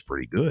 now it looks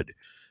pretty good,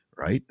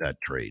 right? That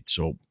trade.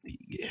 So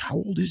how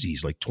old is he?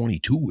 He's like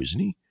 22, isn't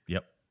he?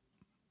 Yep.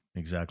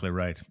 Exactly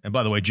right. And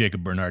by the way,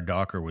 Jacob Bernard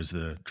Docker was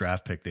the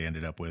draft pick they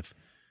ended up with.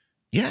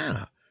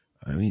 Yeah.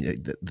 I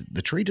mean,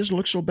 the trade doesn't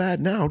look so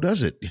bad now,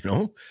 does it?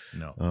 No.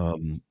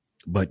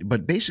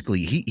 But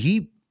basically,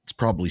 he's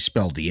probably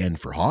spelled the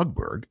end for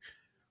Hogberg,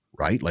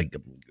 right? Like,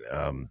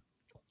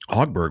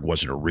 Hogberg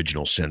was an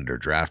original Senator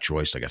draft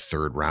choice, like a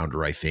 3rd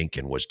rounder, I think,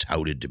 and was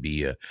touted to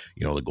be the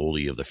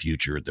goalie of the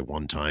future at the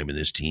one time in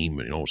this team.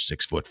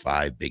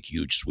 6'5", big,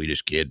 huge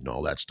Swedish kid, and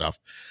all that stuff.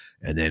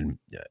 And then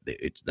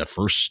it's the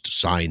first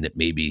sign that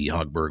maybe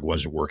Hogberg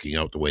wasn't working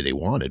out the way they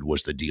wanted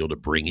was the deal to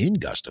bring in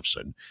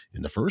Gustafsson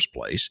in the first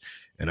place.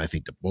 And I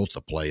think that both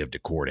the play of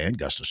Decord and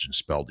Gustafsson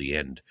spelled the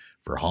end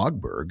for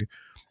Hogberg.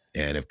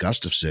 And if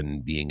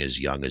Gustafsson, being as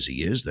young as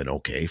he is, then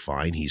okay,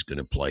 fine. He's going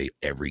to play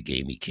every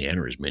game he can,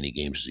 or as many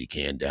games as he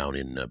can, down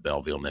in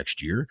Belleville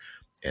next year.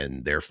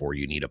 And therefore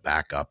you need a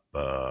backup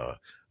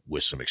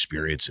with some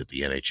experience at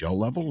the NHL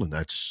level. And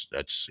that's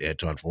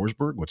Anton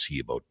Forsberg. What's he,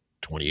 about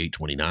 28,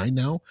 29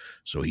 now?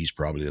 So he's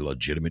probably a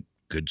legitimate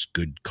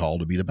good call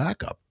to be the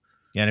backup.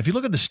 Yeah, and if you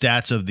look at the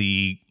stats of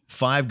the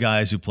 5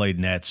 guys who played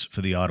nets for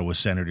the Ottawa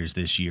Senators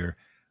this year,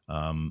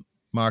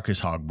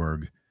 Marcus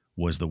Hogberg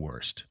was the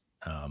worst.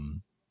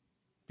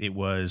 It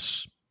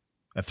was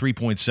a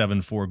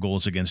 3.74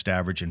 goals against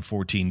average in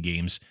 14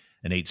 games,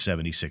 an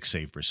 876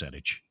 save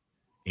percentage.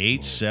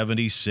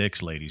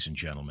 876, ladies and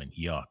gentlemen.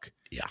 Yuck.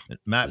 Yeah.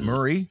 Matt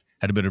Murray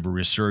had a bit of a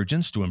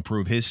resurgence to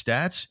improve his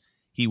stats.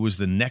 He was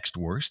the next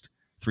worst,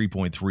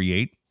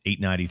 3.38,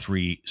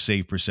 893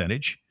 save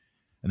percentage.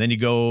 And then you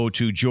go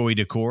to Joey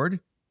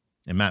Decord,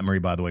 and Matt Murray,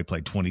 by the way,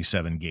 played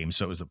 27 games,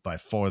 so it was by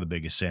far the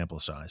biggest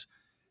sample size.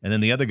 And then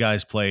the other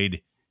guys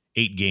played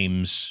 8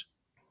 games,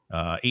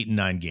 8 and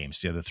 9 games,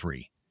 the other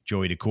 3.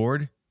 Joey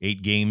Decord,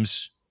 8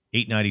 games,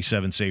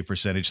 897 save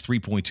percentage,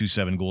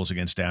 3.27 goals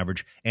against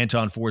average.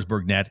 Anton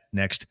Forsberg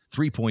next,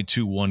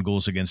 3.21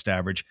 goals against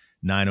average,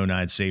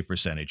 909 save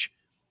percentage.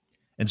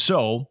 And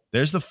so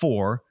there's the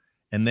 4.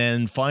 And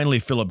then finally,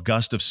 Philip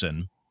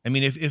Gustafsson. I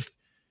mean,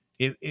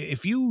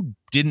 if you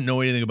didn't know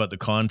anything about the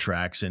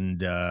contracts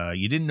and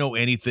you didn't know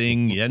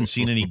anything, you hadn't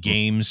seen any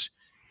games,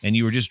 and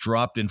you were just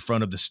dropped in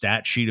front of the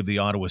stat sheet of the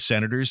Ottawa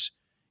Senators,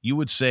 you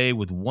would say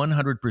with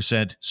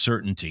 100%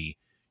 certainty,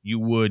 you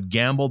would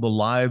gamble the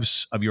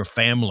lives of your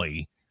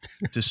family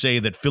to say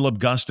that Philip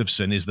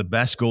Gustafsson is the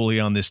best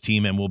goalie on this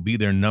team and will be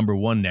their number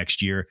 1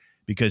 next year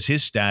because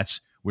his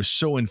stats were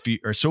so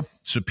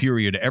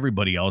superior to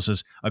everybody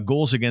else's. A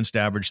goals against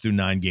average through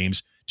 9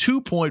 games,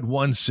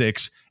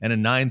 2.16, and a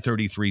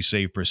 933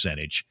 save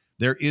percentage.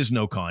 There is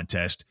no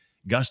contest.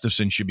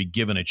 Gustafsson should be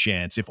given a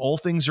chance, if all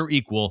things are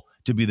equal,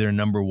 to be their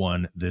number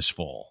 1 this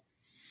fall.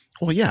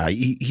 Well, yeah,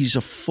 he's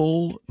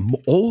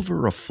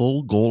over a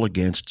full goal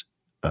against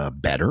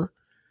better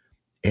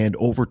and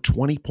over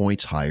 20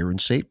 points higher in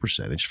save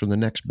percentage from the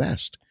next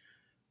best.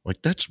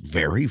 Like, that's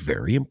very,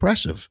 very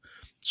impressive.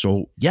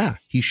 So, yeah,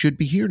 he should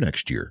be here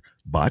next year,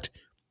 but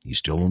he's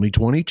still only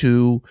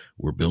 22.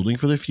 We're building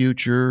for the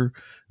future.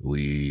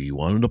 We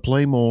want him to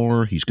play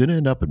more. He's going to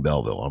end up in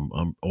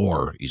Belleville,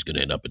 or he's going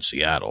to end up in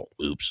Seattle.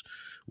 Oops,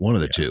 one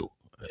of the two.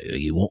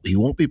 He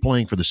won't be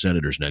playing for the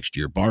Senators next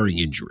year, barring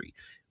injury.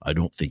 I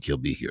don't think he'll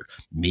be here.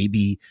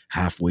 Maybe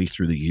halfway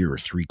through the year or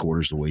 3/4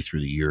 of the way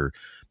through the year,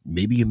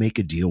 maybe you make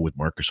a deal with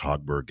Marcus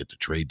Hogberg at the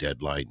trade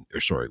deadline,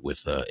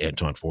 with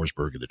Anton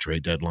Forsberg at the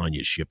trade deadline.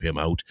 You ship him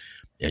out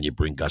and you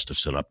bring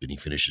Gustafsson up and he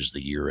finishes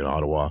the year in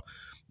Ottawa.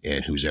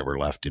 And who's ever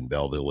left in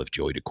Belleville, if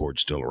Joey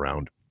Dacord's still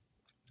around,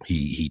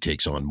 he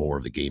takes on more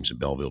of the games in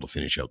Belleville to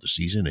finish out the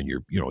season, and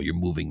you're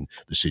moving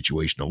the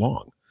situation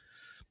along.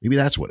 Maybe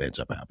that's what ends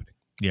up happening.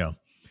 Yeah.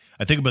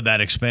 I think about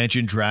that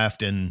expansion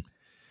draft, and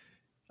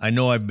I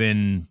know I've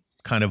been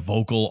kind of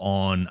vocal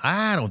on,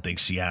 I don't think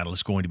Seattle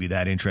is going to be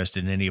that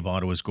interested in any of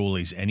Ottawa's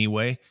goalies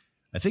anyway.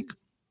 I think,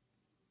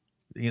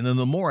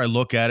 the more I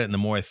look at it and the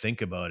more I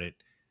think about it,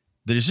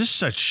 there's just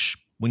such,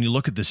 when you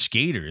look at the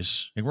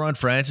skaters, like Ron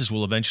Francis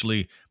will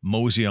eventually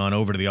mosey on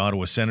over to the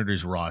Ottawa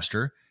Senators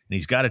roster, and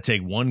he's got to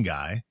take one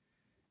guy.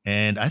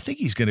 And I think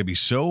he's going to be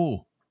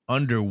so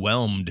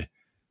underwhelmed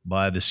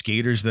by the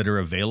skaters that are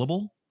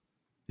available.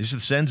 The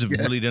Sens have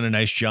really done a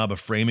nice job of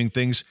framing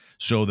things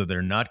so that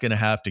they're not going to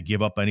have to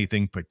give up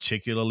anything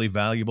particularly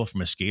valuable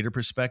from a skater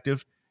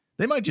perspective.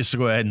 They might just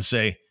go ahead and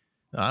say,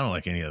 I don't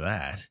like any of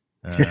that.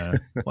 Why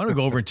don't we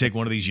go over and take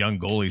one of these young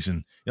goalies?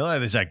 And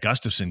there's that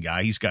Gustafsson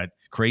guy. He's got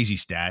crazy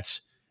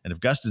stats. And if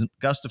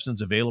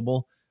Gustafsson's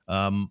available,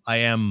 I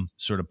am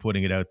sort of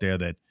putting it out there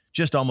that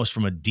just almost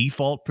from a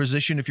default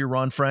position, if you're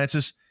Ron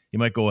Francis, you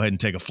might go ahead and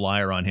take a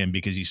flyer on him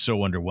because he's so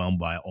underwhelmed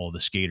by all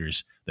the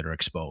skaters that are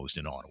exposed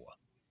in Ottawa.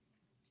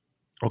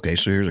 Okay,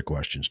 so here's a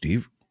question,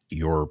 Steve.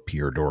 You're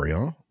Pierre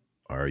Dorion.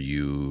 Are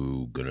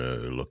you going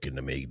to look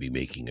into maybe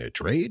making a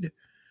trade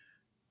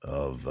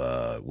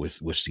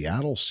with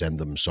Seattle? Send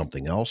them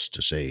something else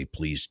to say,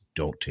 please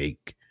don't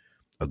take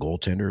a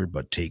goaltender,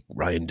 but take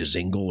Ryan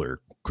Dzingel or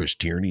Chris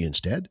Tierney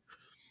instead?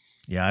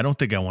 Yeah, I don't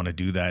think I want to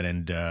do that.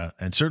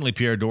 And certainly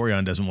Pierre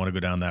Dorion doesn't want to go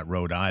down that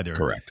road either.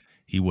 Correct.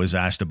 He was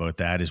asked about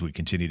that as we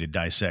continue to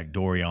dissect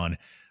Dorion.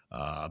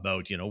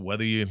 About, whether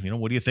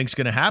what do you think is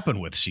going to happen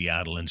with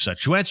Seattle and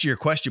such. To answer your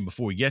question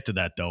before we get to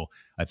that, though,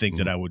 I think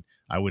that I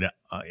would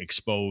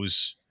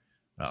expose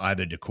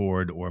either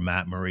Decord or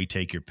Matt Murray.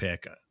 Take your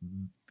pick.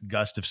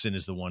 Gustafsson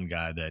is the one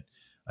guy that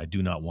I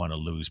do not want to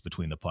lose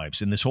between the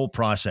pipes in this whole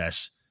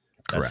process.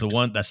 Correct.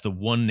 That's the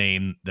one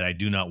name that I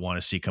do not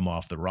want to see come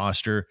off the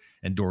roster,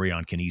 and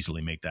Dorion can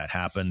easily make that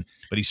happen.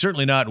 But he's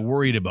certainly not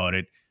worried about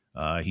it.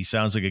 He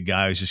sounds like a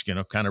guy who's just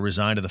kind of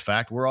resigned to the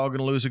fact we're all going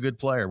to lose a good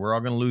player. We're all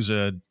going to lose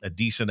a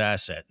decent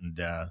asset, and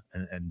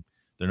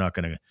they're not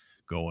going to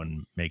go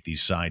and make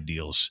these side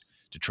deals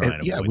to try and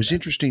avoid it was that.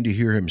 Interesting to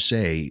hear him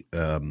say,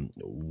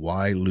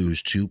 why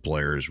lose two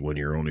players when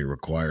you're only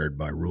required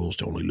by rules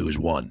to only lose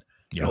one?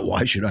 Yeah.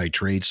 Why should I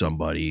trade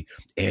somebody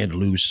and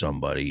lose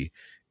somebody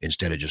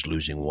instead of just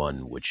losing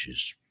one, which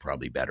is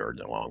probably better in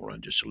the long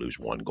run, just to lose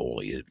one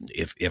goalie?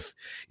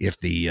 If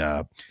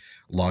the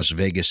Las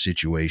Vegas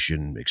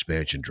situation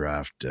expansion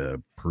draft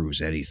proves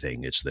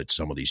anything, it's that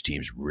some of these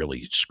teams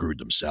really screwed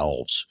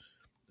themselves.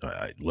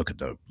 Look at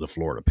the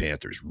Florida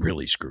Panthers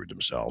really screwed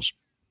themselves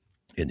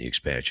in the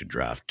expansion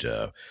draft,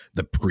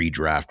 the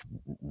pre-draft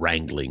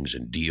wranglings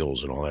and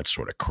deals and all that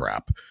sort of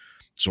crap.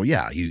 So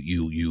yeah,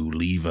 you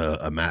leave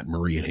a Matt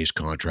Murray and his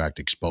contract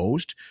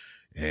exposed,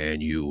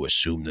 and you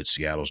assume that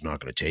Seattle's not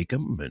going to take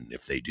him, and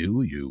if they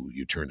do,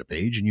 you turn the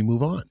page and you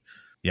move on.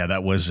 Yeah,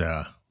 that was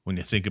when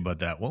you think about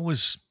that. What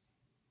was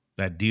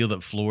that deal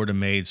that Florida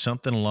made?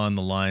 Something along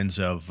the lines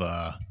of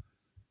I'll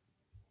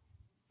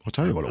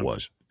tell you what it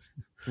was.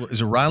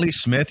 Is it Riley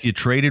Smith? You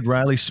traded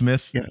Riley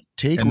Smith? Yeah,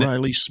 take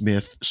Riley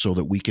Smith so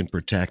that we can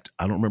protect.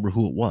 I don't remember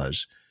who it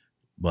was,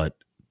 but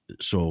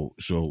so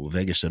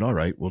Vegas said, "All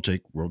right, we'll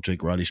take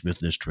Riley Smith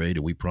in this trade,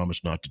 and we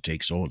promise not to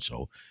take so and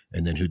so."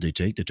 And then who'd they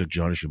take? They took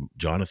Jonathan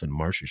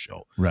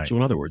Marchessault. Right. So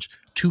in other words,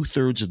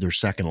 2/3 of their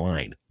second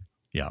line,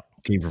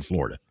 came from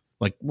Florida.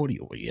 Like, what are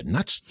you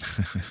nuts?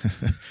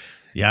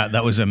 Yeah,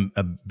 that was a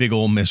big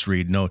old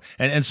misread. No,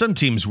 and some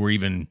teams were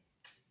even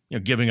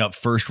giving up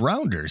first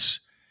rounders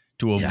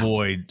to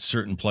avoid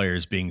certain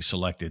players being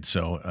selected.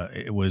 So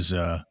it was,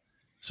 so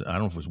I don't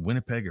know if it was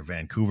Winnipeg or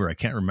Vancouver. I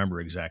can't remember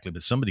exactly,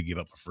 but somebody gave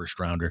up a first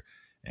rounder.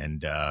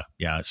 And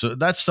so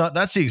that's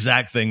the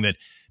exact thing that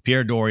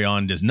Pierre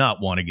Dorion does not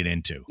want to get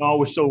into. No,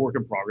 we're still a work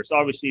in progress.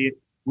 Obviously,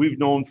 we've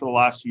known for the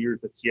last few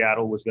years that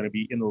Seattle was going to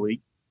be in the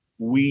league.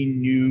 We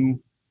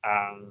knew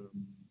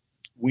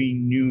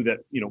that,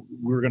 we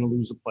were going to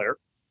lose a player.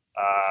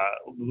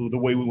 The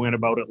way we went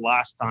about it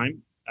last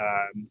time,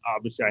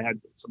 obviously I had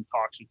some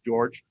talks with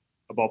George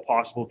about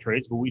possible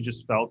trades, but we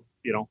just felt,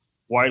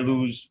 why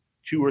lose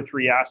 2 or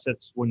 3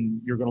 assets when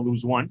you're going to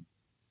lose one?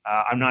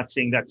 I'm not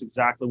saying that's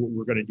exactly what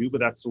we're going to do, but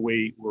that's the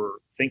way we're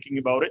thinking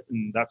about it.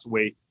 And that's the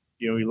way,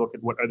 you look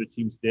at what other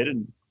teams did,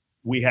 and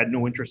we had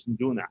no interest in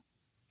doing that.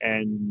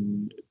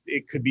 And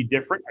it could be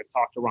different. I've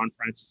talked to Ron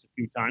Francis a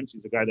few times.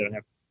 He's a guy that I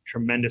have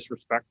tremendous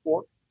respect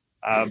for.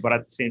 But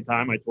at the same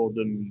time, I told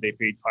him they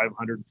paid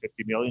 $550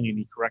 million, and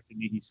he corrected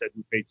me. He said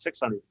we paid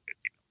 $650 million.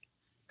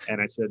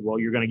 And I said, well,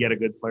 you're going to get a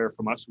good player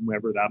from us,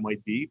 whomever that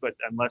might be. But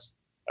unless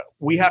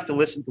we have to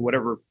listen to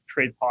whatever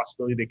trade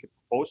possibility they could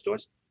propose to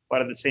us.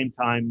 But at the same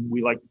time,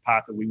 we like the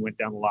path that we went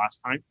down the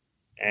last time.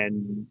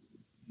 And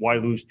why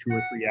lose 2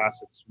 or 3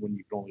 assets when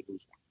you can only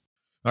lose one?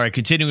 All right,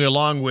 continuing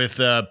along with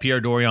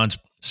Pierre Dorion's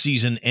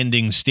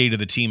season-ending State of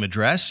the Team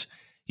address,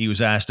 he was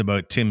asked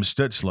about Tim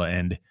Stützle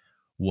and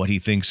what he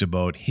thinks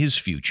about his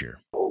future.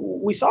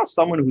 We saw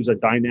someone who's a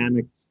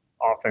dynamic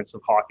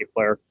offensive hockey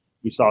player.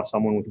 We saw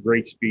someone with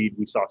great speed.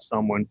 We saw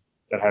someone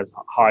that has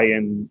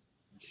high-end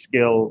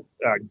skill.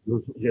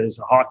 His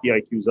hockey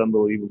IQ is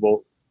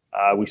unbelievable.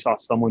 We saw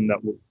someone that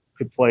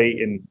could play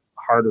in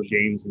harder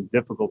games and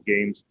difficult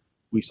games.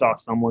 We saw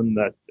someone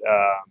that,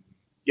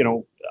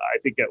 I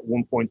think at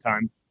one point in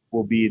time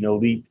will be an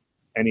elite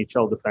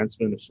NHL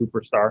defenseman, a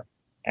superstar,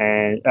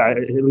 and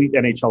elite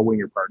NHL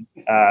winger, pardon.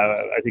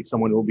 I think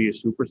someone will be a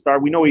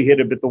superstar. We know he hit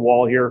a bit the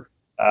wall here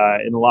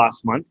in the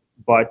last month,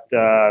 but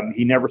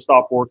he never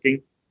stopped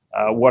working.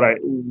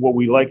 What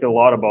we like a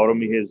lot about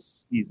him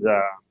is he's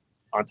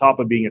on top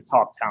of being a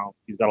top talent,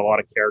 he's got a lot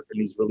of character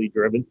and he's really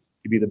driven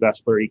to be the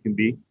best player he can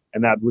be.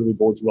 And that really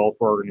bodes well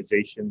for our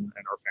organization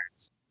and our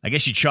fans. I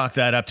guess you chalk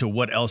that up to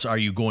what else are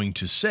you going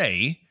to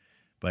say?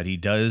 But he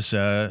does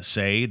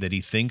say that he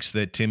thinks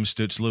that Tim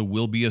Stützle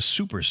will be a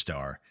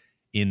superstar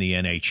in the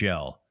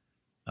NHL.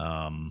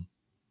 I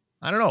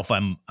don't know if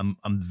I'm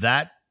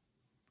that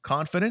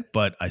confident,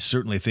 but I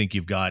certainly think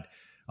you've got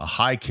a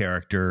high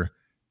character,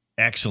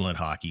 excellent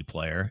hockey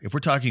player. If we're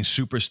talking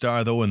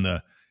superstar, though, in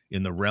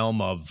the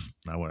realm of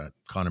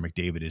Connor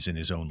McDavid is in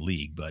his own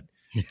league, but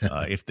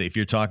if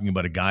you're talking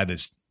about a guy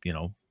that's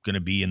going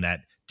to be in that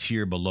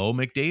tier below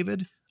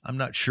McDavid, I'm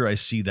not sure I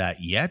see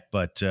that yet.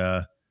 But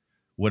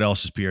what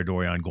else is Pierre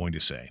Dorion going to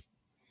say?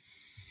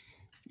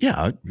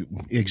 Yeah,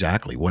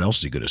 exactly. What else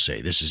is he going to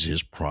say? This is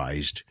his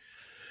prized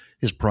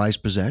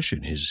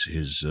possession,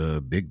 his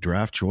big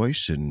draft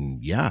choice,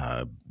 and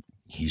yeah,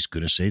 he's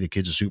going to say the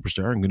kid's a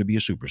superstar. I'm going to be a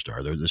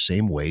superstar. They're the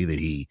same way that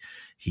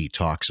he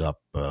talks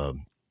up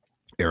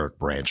Eric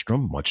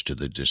Brandstrom, much to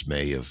the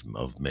dismay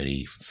of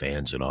many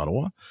fans in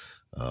Ottawa.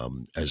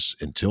 As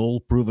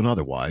until proven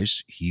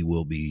otherwise, he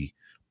will be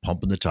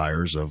pumping the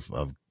tires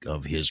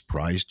of his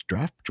prized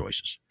draft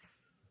choices.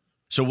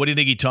 So what do you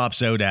think he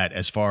tops out at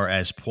as far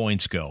as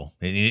points go?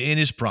 In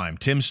his prime,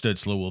 Tim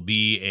Stützle will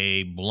be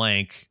a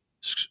blank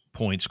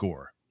point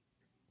scorer.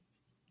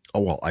 Oh,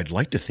 well, I'd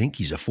like to think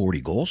he's a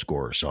 40-goal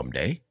scorer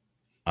someday.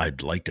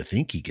 I'd like to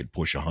think he could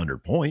push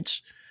 100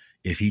 points.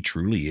 If he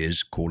truly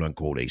is,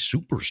 quote-unquote, a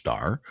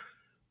superstar,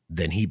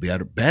 then he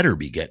better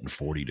be getting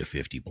 40 to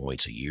 50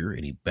 points a year,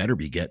 and he better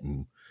be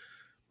getting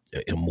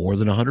more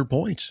than 100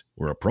 points.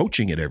 We're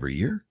approaching it every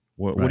year.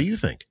 What do you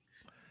think?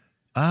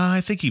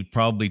 I think he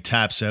probably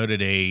taps out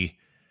at a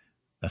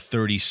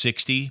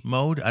 30-60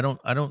 mode. I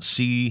don't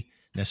see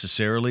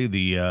necessarily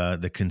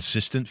the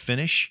consistent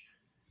finish.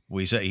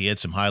 We said he had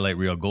some highlight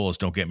reel goals,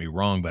 don't get me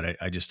wrong, but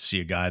I just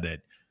see a guy that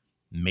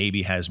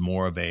maybe has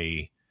more of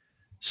a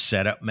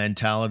setup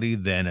mentality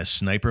than a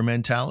sniper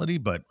mentality.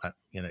 But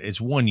it's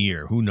 1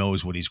 year. Who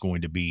knows what he's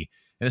going to be?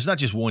 And it's not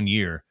just 1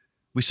 year.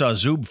 We saw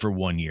Zub for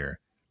 1 year.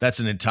 That's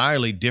an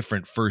entirely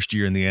different first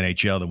year in the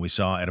NHL than we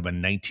saw out of a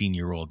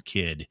 19-year-old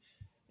kid.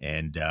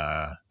 And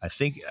I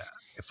think,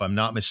 if I'm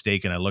not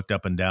mistaken, I looked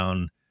up and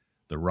down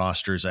the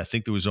rosters. I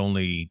think there was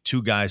only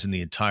 2 guys in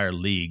the entire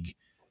league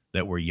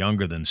that were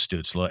younger than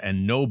Stützle,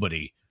 and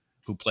nobody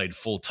who played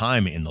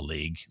full-time in the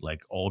league,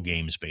 like all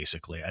games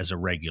basically, as a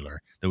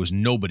regular. There was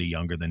nobody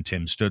younger than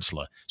Tim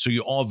Stützle. So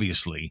you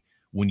obviously,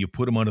 when you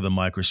put him under the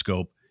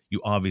microscope, you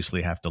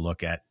obviously have to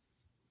look at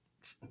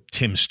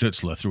Tim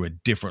Stützle through a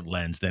different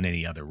lens than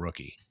any other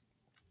rookie.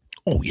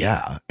 Oh,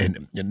 yeah.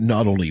 And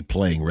not only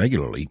playing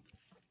regularly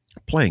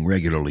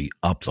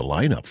up the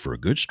lineup for a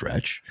good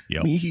stretch.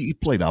 Yep. I mean, he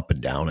played up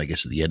and down. I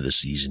guess at the end of the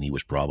season, he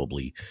was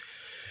probably,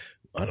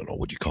 I don't know,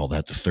 would you call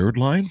that the third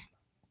line?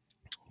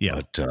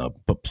 Yeah.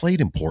 But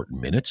played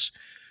important minutes,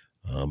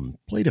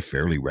 played a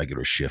fairly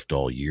regular shift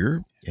all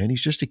year, and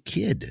he's just a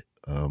kid.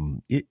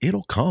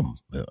 It'll come.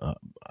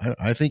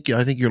 I think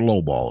you're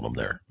lowballing him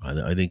there.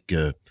 I think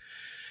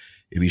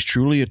if he's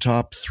truly a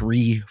top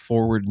 3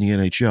 forward in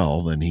the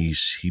NHL, then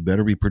he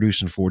better be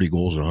producing 40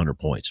 goals and 100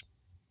 points.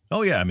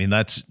 Oh yeah, I mean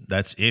that's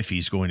if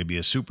he's going to be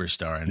a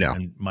superstar,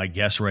 and my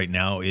guess right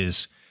now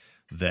is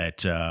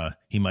that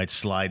he might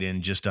slide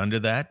in just under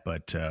that,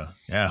 but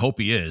I hope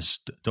he is.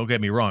 Don't get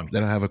me wrong.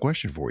 Then I have a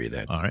question for you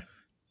then. All right.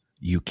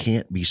 You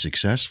can't be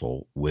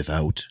successful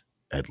without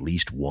at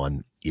least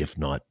 1, if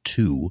not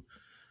 2,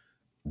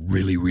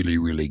 really, really,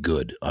 really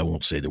good, I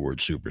won't say the word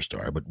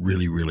superstar, but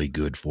really, really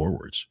good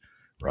forwards,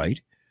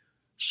 right?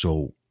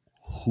 So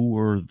who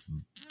are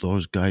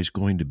those guys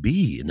going to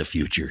be in the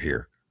future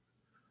here?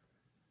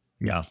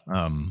 Yeah.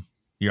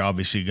 You're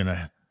obviously going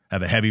to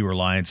have a heavy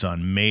reliance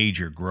on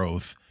major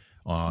growth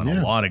on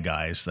a lot of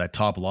guys. That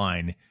top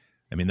line,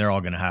 I mean, they're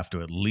all going to have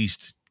to at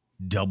least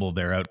double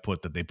their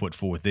output that they put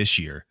forth this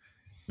year.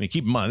 I mean,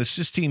 keep in mind,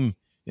 this team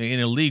in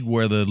a league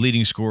where the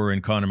leading scorer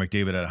in Connor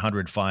McDavid had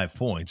 105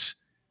 points,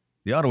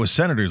 the Ottawa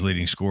Senators'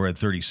 leading scorer had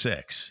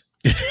 36.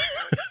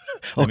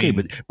 Okay,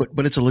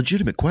 but it's a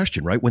legitimate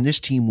question, right? When this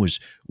team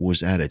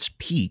was at its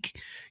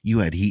peak, you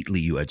had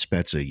Heatley, you had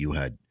Spezza, you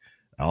had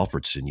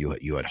Alfredson,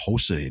 you had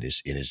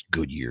Hossa in his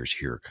good years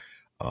here.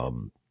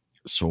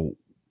 So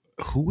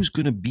who's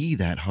going to be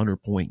that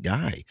 100-point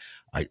guy?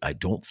 I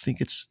don't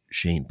think it's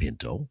Shane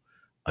Pinto.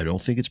 I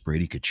don't think it's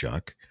Brady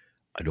Tkachuk.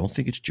 I don't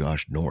think it's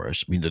Josh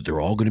Norris. I mean, that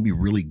they're all going to be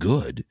really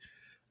good.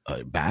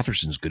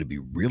 Batherson's going to be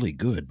really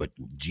good, but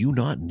do you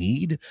not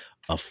need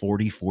a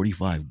 40,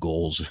 45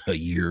 goals a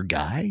year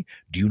guy?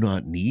 Do you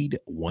not need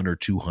 100 or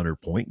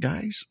 200-point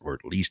guys, or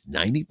at least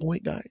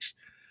 90-point guys?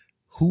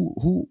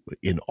 Who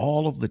in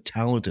all of the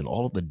talent and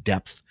all of the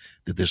depth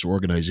that this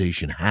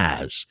organization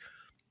has,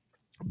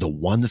 the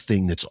one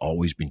thing that's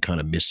always been kind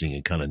of missing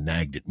and kind of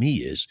nagged at me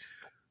is,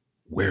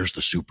 where's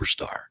the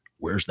superstar?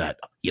 Where's that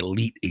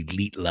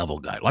elite level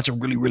guy? Lots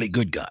of really, really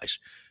good guys,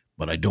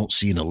 but I don't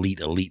see an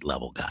elite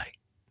level guy.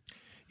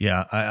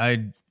 Yeah,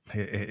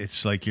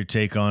 it's like your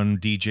take on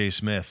DJ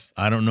Smith.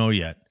 I don't know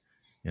yet.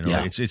 You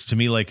know, it's to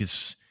me like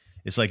it's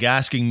like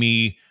asking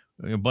me,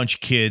 a bunch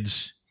of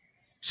kids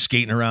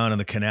skating around in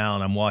the canal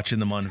and I'm watching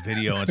them on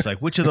video. And it's like,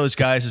 which of those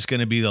guys is going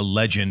to be the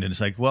legend? And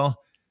it's like, well,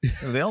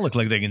 they all look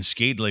like they can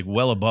skate like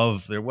well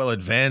above, they're well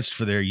advanced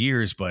for their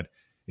years, but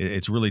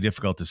it's really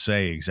difficult to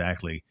say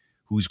exactly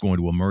who's going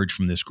to emerge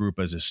from this group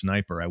as a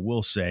sniper. I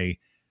will say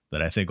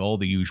that I think all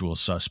the usual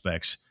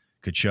suspects,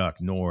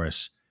 Tkachuk,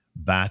 Norris,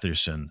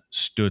 Batherson,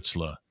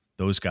 Stützle,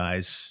 those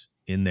guys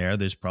in there,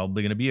 there's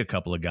probably going to be a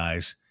couple of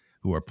guys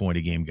who are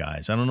point-a-game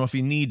guys. I don't know if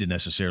you need to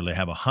necessarily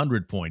have a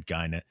 100-point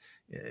guy.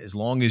 As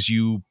long as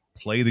you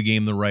play the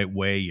game the right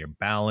way, you're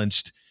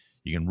balanced,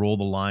 you can roll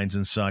the lines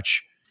and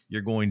such,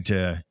 you're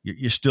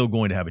still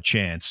going to have a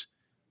chance.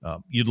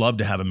 You'd love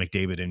to have a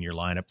McDavid in your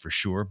lineup for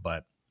sure,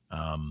 but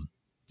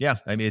yeah,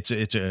 I mean, it's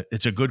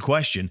a good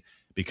question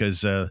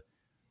because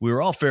we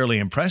were all fairly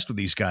impressed with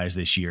these guys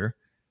this year.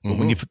 But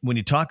when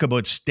you talk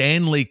about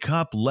Stanley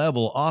Cup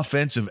level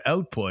offensive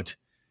output,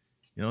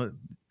 you know,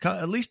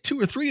 at least 2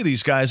 or 3 of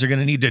these guys are going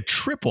to need to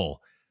triple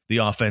the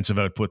offensive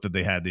output that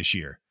they had this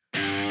year.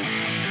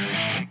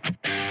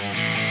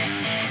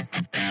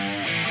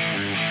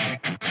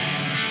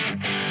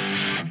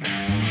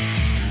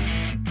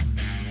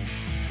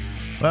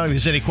 Well, if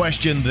there's any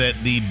question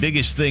that the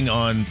biggest thing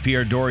on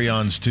Pierre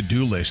Dorian's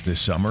to-do list this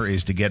summer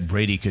is to get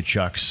Brady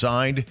Tkachuk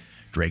signed.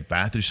 Drake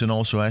Batherson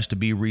also has to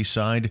be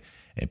re-signed.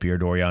 And Pierre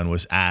Dorian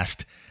was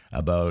asked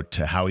about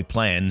how he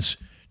plans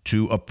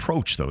to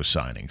approach those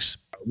signings.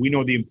 We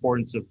know the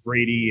importance of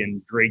Brady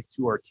and Drake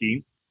to our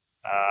team.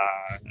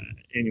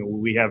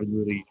 We haven't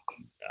really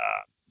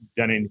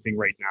done anything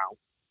right now.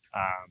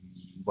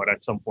 But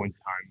at some point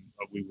in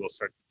time, we will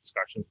start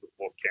discussions with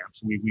both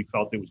camps. We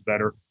felt it was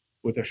better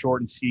with a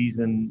shortened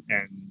season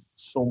and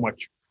so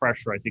much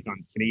pressure, I think,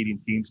 on Canadian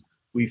teams.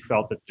 We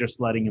felt that just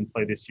letting him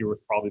play this year was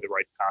probably the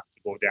right path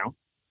to go down.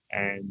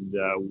 And,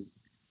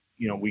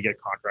 we get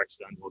contracts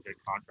done. We'll get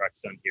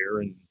contracts done here.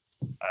 And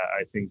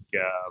I think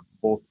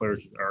both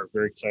players are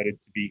very excited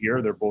to be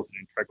here. They're both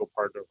an integral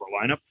part of our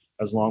lineup,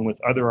 as long with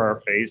other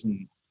RFAs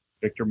and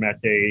Victor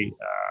Mete,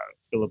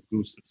 Philip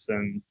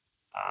Gustafsson.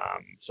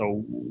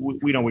 So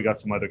we know we got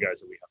some other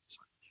guys that we have to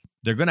sign.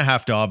 They're going to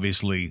have to,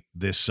 obviously,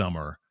 this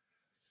summer,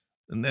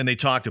 and then they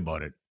talked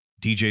about it.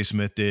 DJ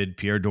Smith did,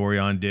 Pierre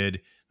Dorian did,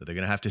 that they're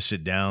going to have to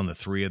sit down, the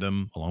 3 of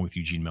them, along with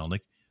Eugene Melnyk,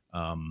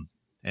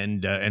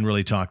 and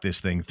really talk this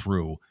thing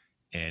through.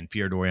 And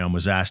Pierre Dorian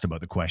was asked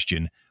about the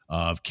question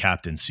of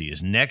captaincy.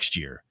 Is next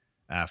year,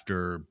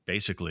 after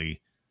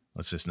basically,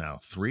 what's this now,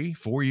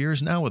 3-4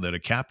 years now without a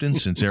captain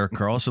since Erik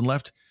Karlsson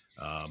left,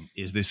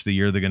 is this the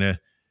year they're going to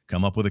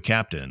come up with a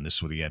captain? This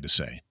is what he had to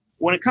say.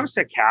 When it comes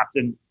to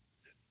captain,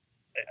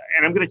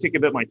 and I'm going to take a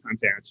bit of my time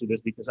to answer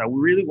this because I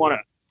really want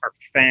our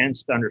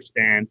fans to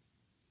understand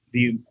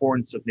the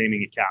importance of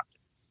naming a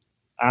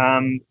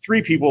captain.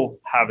 3 people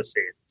have a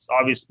say in this.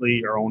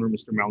 Obviously, our owner,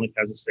 Mr. Melnyk,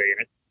 has a say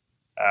in it.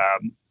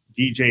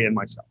 DJ and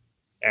myself.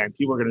 And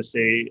people are going to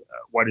say,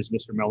 why does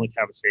Mr. Melnyk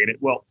have a say in it?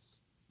 Well,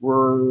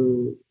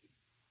 we're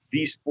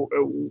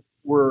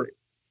a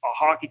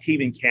hockey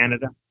team in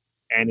Canada,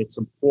 and it's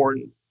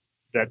important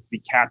that the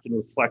captain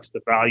reflects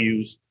the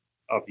values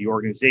of the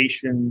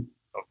organization,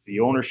 of the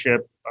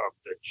ownership, of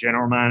the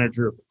general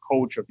manager, of the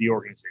coach of the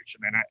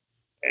organization.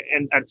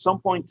 And at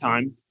some point in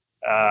time,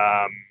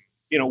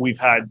 we've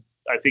had,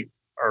 I think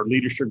our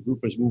leadership group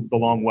has moved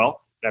along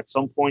well. At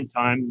some point in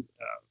time,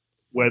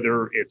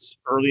 whether it's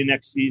early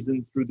next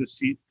season through the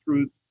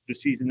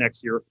season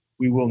next year,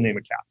 we will name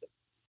a captain.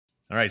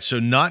 All right, so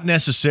not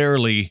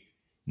necessarily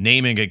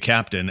naming a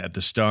captain at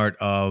the start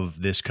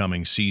of this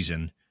coming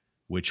season,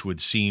 which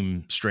would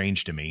seem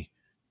strange to me.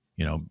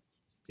 You know,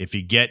 if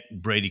you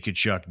get Brady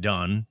Tkachuk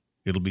done,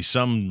 it'll be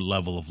some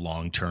level of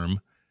long-term.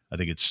 I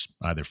think it's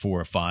either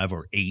 4 or 5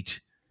 or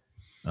 8.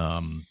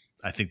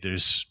 I think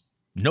there's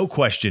no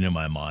question in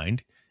my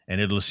mind, and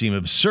it'll seem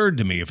absurd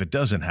to me if it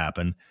doesn't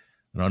happen,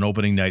 that on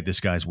opening night, this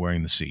guy's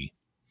wearing the C.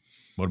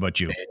 What about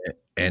you?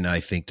 And I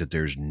think that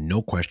there's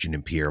no question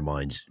in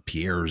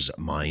Pierre's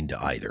mind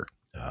either.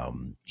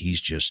 He's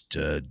just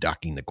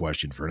ducking the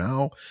question for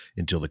now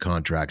until the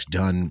contract's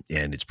done,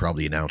 and it's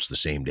probably announced the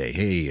same day.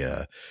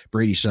 Hey,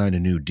 Brady signed a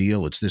new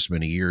deal. It's this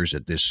many years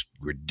at this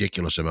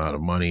ridiculous amount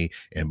of money,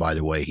 and by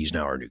the way, he's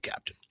now our new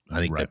captain. I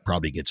think that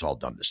probably gets all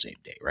done the same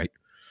day, right?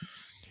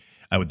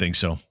 I would think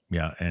so.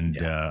 Yeah, and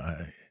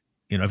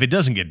if it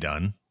doesn't get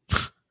done,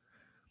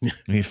 I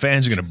mean,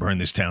 fans are going to burn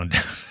this town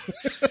down.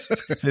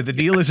 If the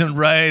deal isn't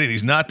right and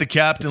he's not the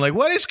captain, like,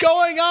 what is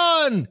going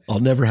on?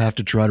 I'll never have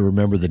to try to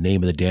remember the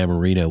name of the damn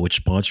arena, which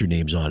sponsor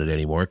name's on it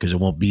anymore, because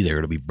it won't be there.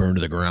 It'll be burned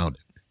to the ground.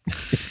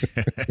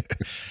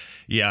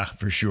 Yeah,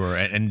 for sure.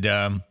 And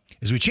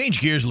as we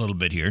change gears a little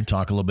bit here and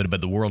talk a little bit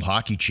about the World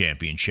Hockey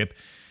Championship,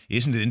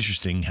 isn't it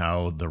interesting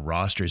how the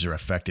rosters are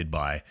affected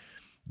by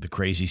the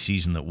crazy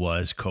season that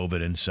was,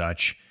 COVID and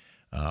such?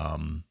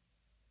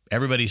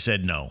 Everybody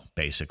said no,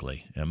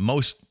 basically.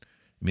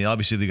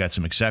 Obviously they got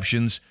some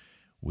exceptions.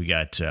 We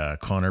got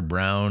Connor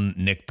Brown,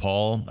 Nick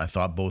Paul. I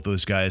thought both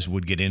those guys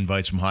would get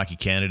invites from Hockey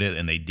Canada,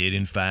 and they did,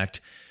 in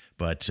fact.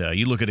 But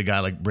you look at a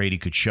guy like Brady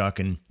Tkachuk,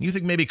 and you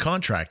think maybe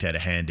contract had a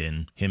hand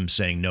in him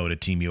saying no to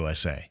Team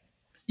USA.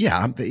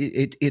 Yeah,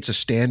 it's a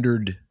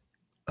standard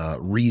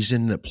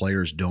reason that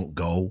players don't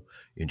go.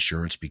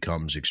 Insurance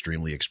becomes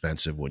extremely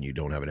expensive when you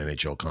don't have an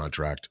NHL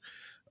contract.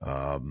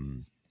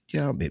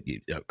 Yeah,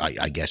 maybe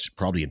I guess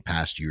probably in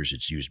past years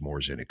it's used more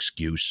as an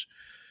excuse.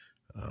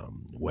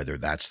 Whether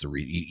that's the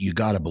you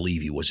got to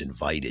believe he was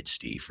invited,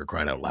 Steve, for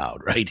crying out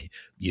loud, right?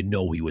 You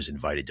know he was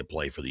invited to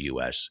play for the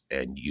U.S.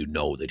 and you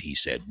know that he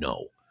said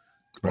no,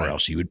 or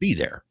else he would be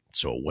there.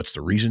 So what's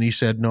the reason he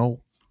said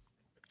no?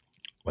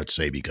 Let's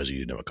say because he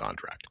didn't have a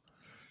contract,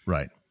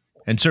 right?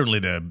 And certainly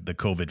the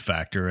COVID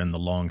factor and the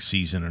long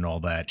season and all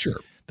that.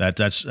 Sure.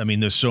 That's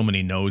there's so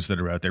many no's that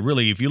are out there.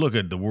 Really, if you look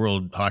at the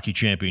World Hockey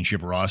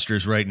Championship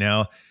rosters right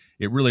now,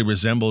 it really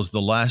resembles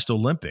the last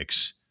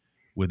Olympics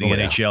with the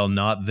NHL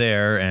not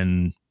there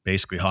and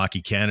basically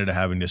Hockey Canada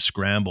having to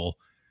scramble.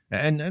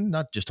 And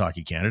not just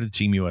Hockey Canada,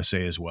 Team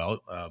USA as well.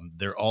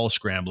 They're all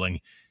scrambling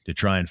to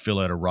try and fill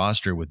out a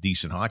roster with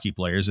decent hockey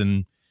players.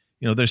 And,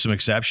 there's some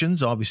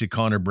exceptions. Obviously,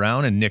 Connor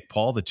Brown and Nick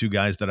Paul, the two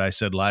guys that I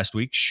said last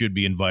week, should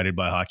be invited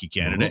by Hockey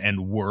Canada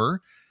and were.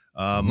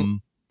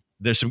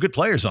 There's some good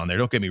players on there,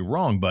 don't get me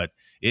wrong, but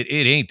it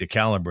ain't the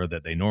caliber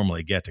that they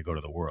normally get to go to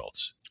the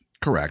Worlds.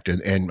 Correct.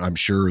 And I'm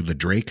sure the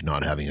Drake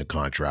not having a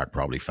contract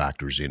probably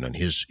factors in on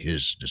his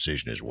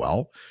decision as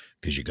well,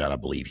 because you got to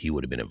believe he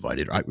would have been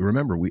invited. I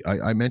remember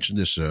I mentioned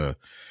this in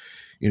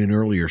an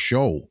earlier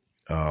show.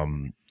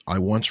 I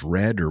once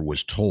read or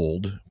was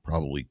told,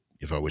 probably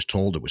if I was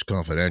told it was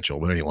confidential,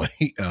 but anyway,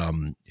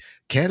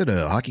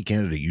 Hockey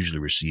Canada usually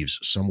receives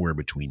somewhere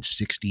between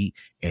 60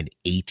 and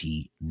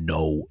 80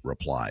 no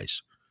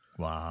replies.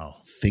 Wow.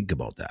 Think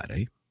about that,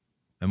 eh?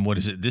 And what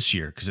is it this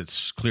year? Because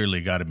it's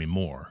clearly got to be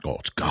more. Oh,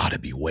 it's got to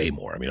be way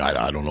more. I mean,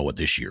 I don't know what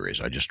this year is.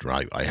 I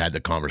had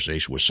the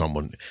conversation with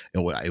someone.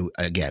 I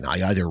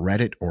either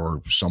read it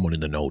or someone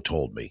in the know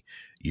told me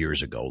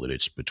years ago that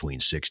it's between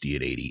 60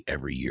 and 80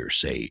 every year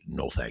say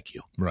no thank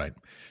you. Right.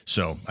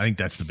 So I think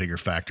that's the bigger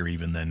factor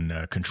even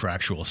than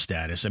contractual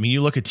status. I mean,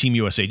 you look at Team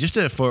USA, just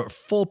for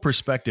full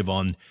perspective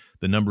on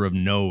the number of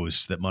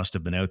no's that must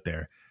have been out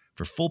there.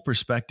 For full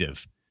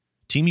perspective,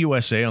 Team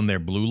USA on their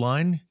blue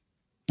line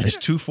has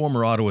 2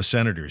 former Ottawa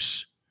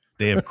Senators.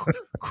 They have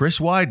Chris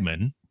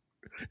Weidman,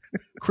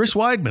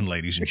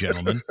 ladies and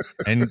gentlemen,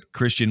 and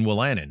Christian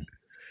Wolanin,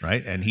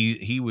 right? And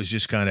he was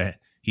just kind of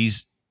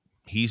he's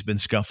been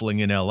scuffling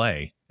in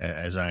LA,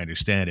 as I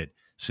understand it,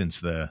 since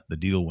the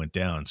deal went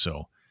down.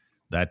 So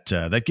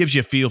that gives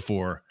you a feel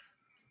for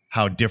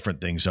how different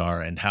things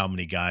are and how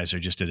many guys are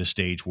just at a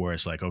stage where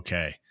it's like,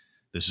 okay,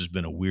 this has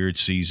been a weird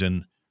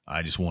season.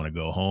 I just want to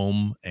go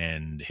home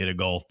and hit a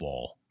golf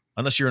ball.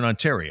 Unless you're in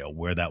Ontario,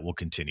 where that will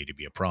continue to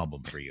be a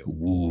problem for you.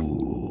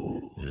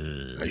 Ooh,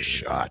 nice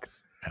shot.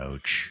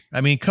 Ouch. I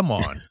mean, come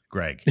on,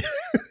 Greg.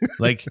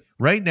 Like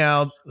right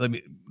now,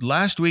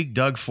 last week,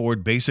 Doug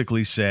Ford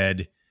basically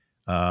said,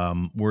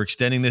 we're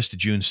extending this to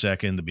June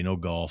 2nd. There'll be no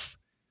golf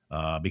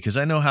because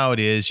I know how it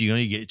is.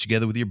 You get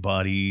together with your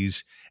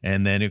buddies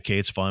and then, okay,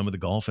 it's fine with the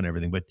golf and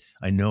everything. But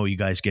I know you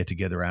guys get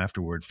together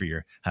afterward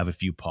have a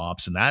few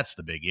pops, and that's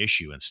the big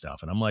issue and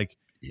stuff. And I'm like,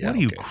 what are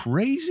you,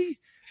 crazy?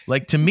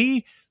 Like, to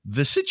me,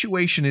 the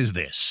situation is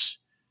this.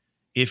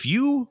 If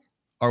you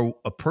are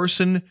a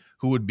person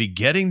who would be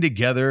getting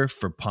together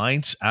for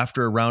pints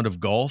after a round of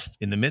golf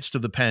in the midst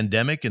of the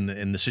pandemic and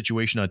the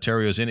situation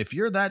Ontario's in, if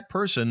you're that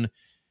person,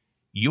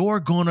 you're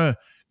going to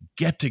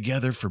get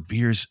together for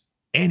beers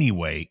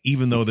anyway,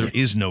 even though there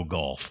is no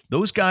golf.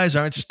 Those guys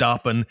aren't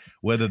stopping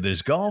whether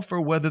there's golf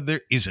or whether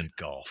there isn't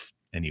golf.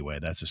 Anyway,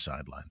 that's a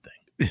sideline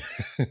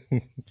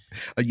thing.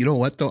 You know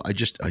what, though? I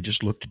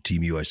just looked at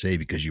Team USA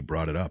because you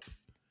brought it up.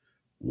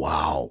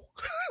 Wow.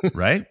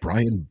 Right?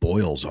 Brian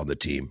Boyle's on the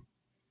team.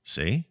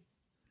 See?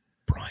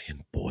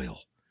 Brian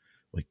Boyle.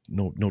 Like,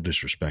 no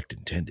disrespect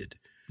intended.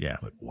 Yeah.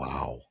 But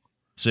wow.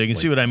 So you can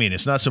see what I mean.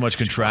 It's not so much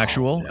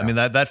contractual. Wow, yeah. I mean,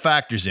 that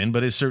factors in,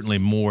 but it's certainly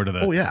more to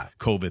the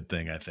COVID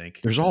thing, I think.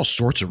 There's all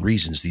sorts of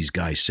reasons these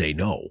guys say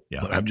no.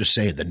 Yeah. But I'm just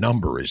saying the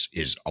number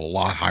is a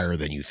lot higher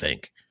than you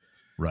think.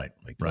 Right.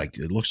 Like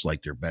it looks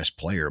like their best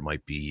player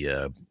might be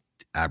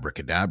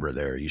Abracadabra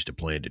there. He used to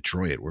play in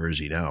Detroit. Where is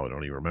he now? I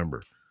don't even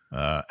remember.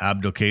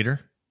 Abdelkader?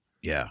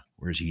 Yeah.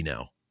 Where's he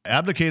now?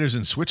 Abdelkader's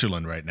in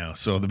Switzerland right now.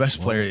 So the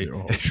best player,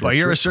 sure, by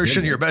your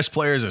assertion, your best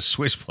player is a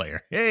Swiss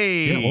player.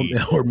 Hey.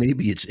 Yeah, or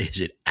maybe is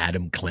it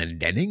Adam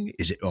Clendenning?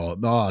 Is it?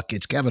 No,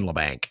 it's Kevin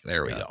LeBanc.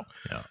 There we go.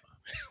 Yeah.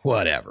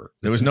 Whatever.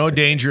 There was no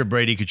danger of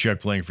Brady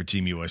Tkachuk playing for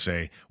Team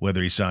USA,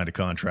 whether he signed a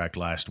contract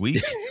last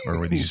week or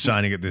whether he's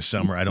signing it this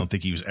summer. I don't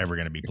think he was ever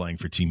going to be playing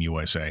for Team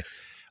USA.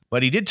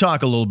 But he did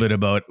talk a little bit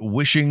about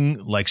wishing,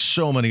 like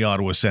so many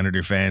Ottawa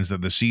Senator fans,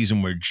 that the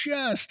season were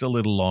just a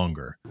little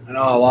longer. I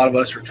know a lot of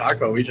us were talking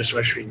about, we just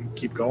wish we can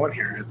keep going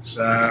here. It's,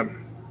 we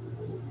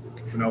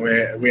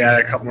had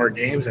a couple more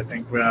games. I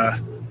think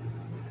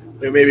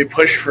we maybe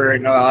push for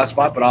that last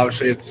spot, but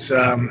obviously it's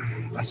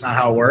that's not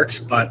how it works.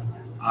 But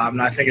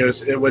I think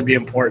it would be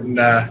important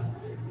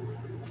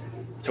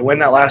to win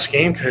that last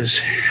game, because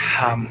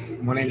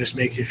winning just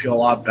makes you feel a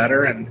lot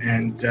better,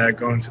 and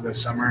going into the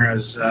summer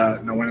as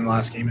winning the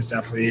last game is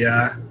definitely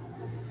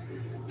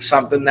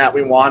something that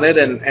we wanted,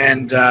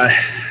 and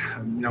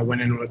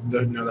winning with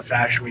the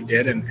fashion we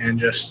did, and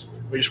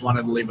we just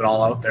wanted to leave it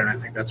all out there, and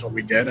I think that's what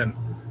we did, and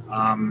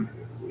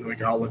we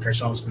can all look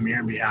ourselves in the mirror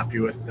and be happy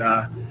with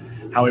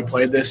how we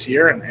played this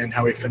year and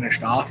how we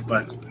finished off,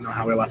 but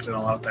how we left it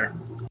all out there.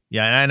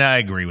 Yeah, and I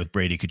agree with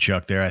Brady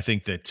Tkachuk there. I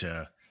think that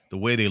the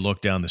way they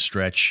looked down the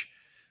stretch,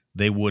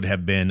 they would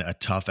have been a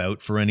tough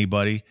out for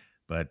anybody.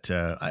 But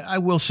I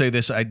will say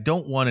this. I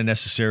don't want to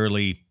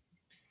necessarily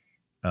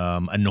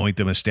anoint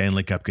them a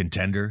Stanley Cup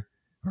contender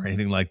or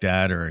anything like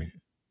that. Or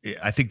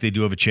I think they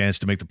do have a chance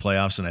to make the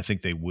playoffs, and I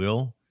think they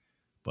will.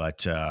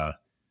 But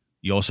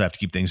you also have to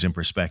keep things in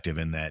perspective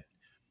in that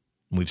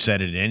we've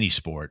said it in any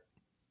sport.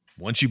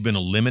 Once you've been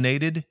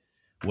eliminated,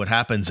 what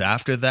happens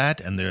after that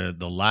and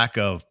the lack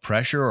of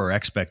pressure or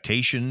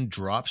expectation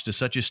drops to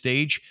such a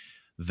stage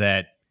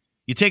that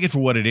you take it for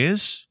what it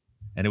is.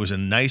 And it was a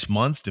nice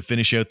month to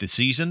finish out the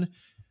season,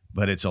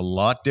 but it's a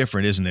lot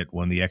different, isn't it,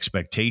 when the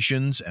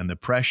expectations and the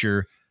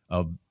pressure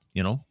of,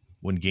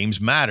 when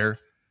games matter,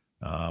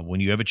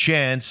 when you have a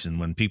chance and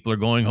when people are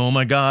going, oh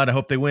my God, I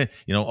hope they win.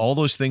 All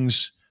those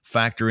things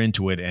factor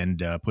into it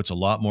and puts a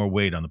lot more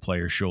weight on the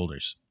players'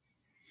 shoulders.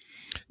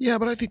 Yeah,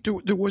 but I think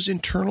there was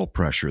internal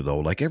pressure, though.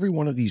 Like every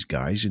one of these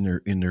guys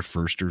in their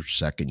first or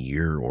second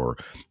year or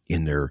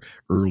in their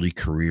early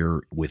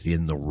career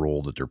within the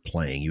role that they're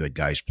playing, you had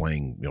guys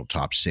playing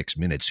top 6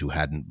 minutes who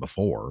hadn't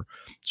before.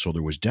 So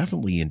there was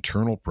definitely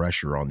internal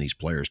pressure on these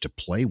players to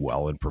play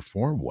well and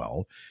perform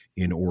well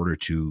in order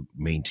to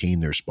maintain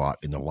their spot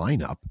in the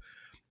lineup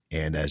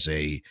and as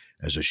a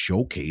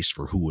showcase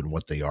for who and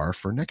what they are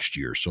for next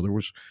year. So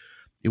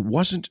it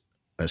wasn't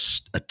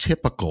a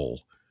typical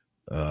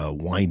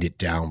wind it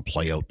down,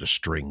 play out the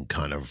string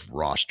kind of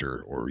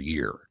roster or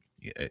year.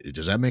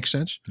 Does that make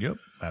sense? Yep,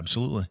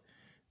 absolutely.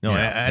 No,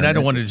 yeah, and I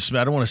don't want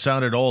to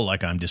sound at all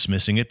like I'm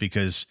dismissing it,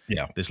 because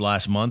this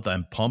last month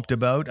I'm pumped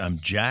about. I'm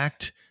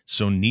jacked.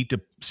 So neat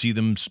to see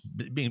them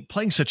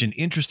playing such an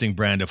interesting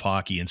brand of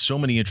hockey and so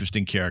many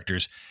interesting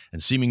characters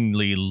and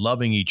seemingly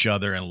loving each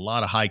other and a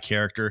lot of high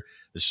character.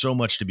 There's so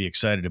much to be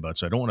excited about.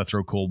 So I don't want to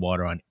throw cold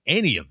water on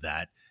any of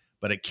that,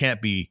 but it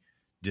can't be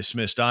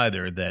dismissed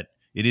either that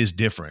it is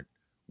different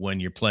when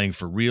you're playing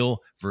for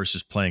real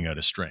versus playing out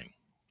a string.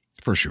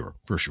 For sure.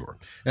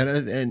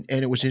 And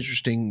it was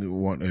interesting. We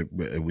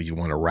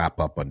want to wrap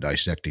up on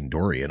dissecting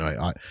Dorion.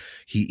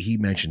 He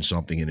mentioned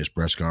something in his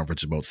press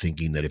conference about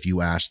thinking that if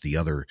you asked the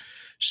other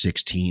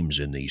 6 teams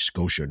in the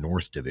Scotia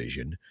North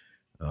Division,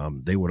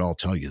 they would all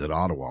tell you that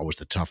Ottawa was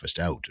the toughest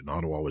out, and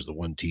Ottawa was the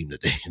one team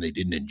that they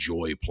didn't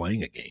enjoy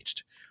playing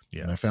against.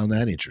 Yeah. And I found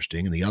that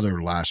interesting. And the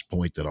other last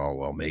point that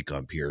I'll make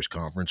on Pierre's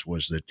conference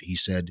was that he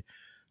said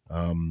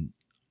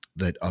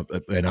that,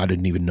 and I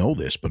didn't even know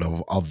this, but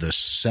of the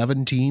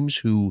 7 teams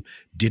who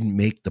didn't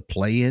make the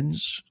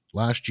play-ins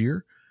last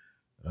year,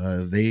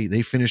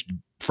 they finished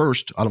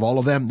first out of all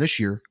of them this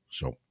year.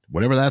 So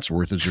whatever that's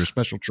worth, is there a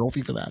special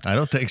trophy for that? I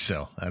don't think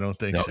so.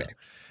 So.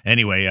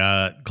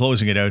 Anyway,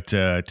 closing it out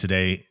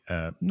today,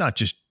 not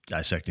just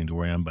dissecting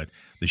Dorion, but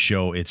the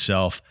show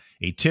itself,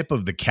 a tip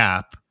of the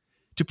cap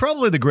to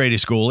probably the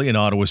greatest goalie in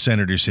Ottawa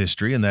Senators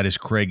history, and that is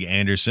Craig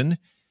Anderson.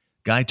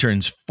 Guy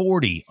turns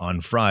 40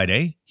 on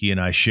Friday. He and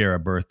I share a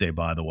birthday,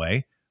 by the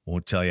way.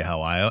 Won't tell you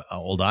how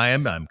old I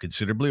am. I'm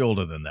considerably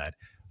older than that.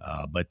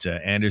 But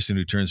Anderson,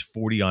 who turns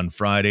 40 on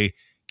Friday,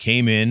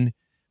 came in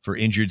for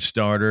injured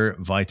starter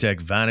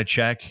Vitek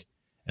Vanacek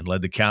and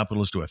led the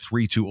Capitals to a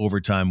 3-2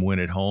 overtime win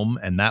at home.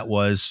 And that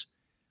was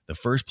the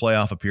first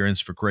playoff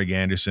appearance for Craig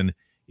Anderson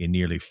in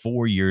nearly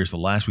 4 years. The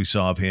last we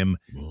saw of him,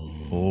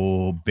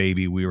 oh,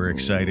 baby, we were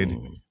excited.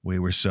 We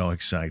were so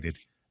excited.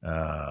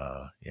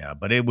 Yeah,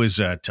 but it was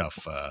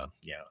tough.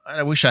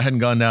 I wish I hadn't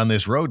gone down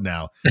this road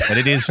now, but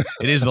it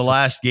is the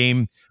last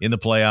game in the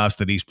playoffs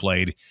that he's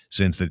played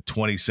since the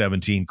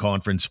 2017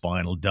 conference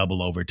final,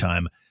 double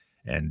overtime,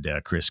 and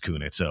Chris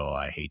Kunitz. Oh,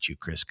 I hate you,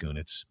 Chris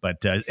Kunitz.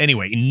 But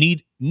anyway,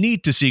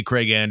 neat to see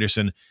Craig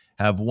Anderson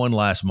have one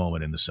last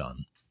moment in the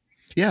sun.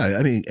 Yeah,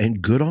 I mean,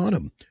 and good on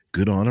him.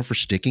 Good on him for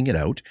sticking it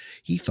out.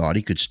 He thought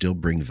he could still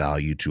bring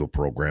value to a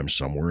program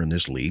somewhere in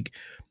this league.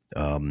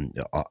 I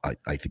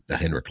think the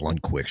Henrik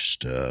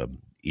Lundqvist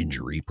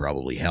injury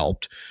probably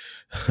helped.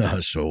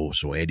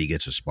 So Andy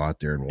gets a spot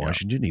there in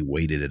Washington. He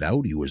waited it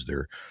out. He was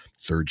their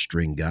third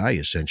string guy,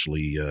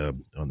 essentially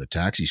on the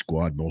taxi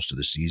squad most of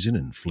the season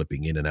and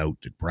flipping in and out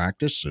at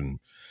practice. And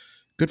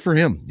good for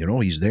him.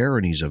 He's there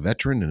and he's a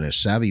veteran and a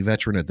savvy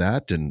veteran at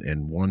that,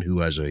 and one who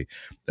has a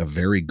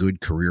very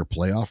good career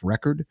playoff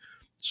record.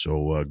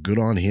 So good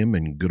on him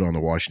and good on the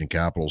Washington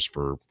Capitals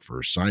for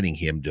signing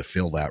him to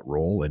fill that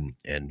role. And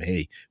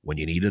hey, when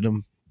you needed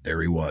him,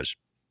 there he was.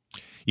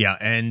 Yeah,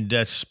 and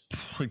it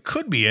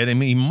could be it. I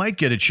mean, he might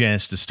get a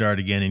chance to start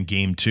again in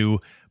Game 2,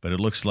 but it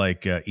looks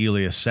like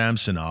Ilya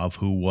Samsonov,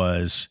 who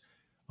was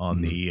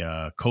on the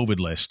COVID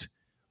list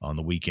on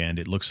the weekend,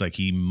 it looks like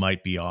he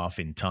might be off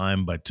in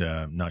time, but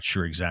not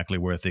sure exactly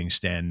where things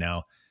stand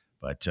now.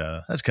 But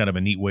that's kind of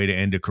a neat way to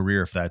end a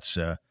career if that's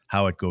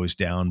how it goes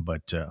down.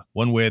 But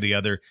one way or the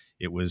other,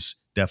 it was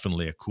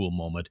definitely a cool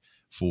moment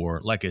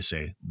for, like I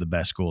say, the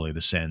best goalie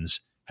the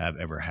Sens have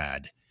ever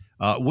had.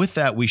 With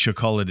that, we should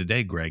call it a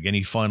day, Greg.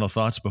 Any final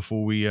thoughts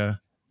before we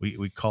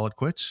call it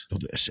quits?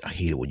 I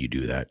hate it when you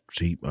do that.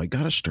 See, I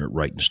got to start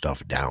writing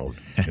stuff down.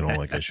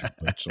 Like I should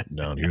put something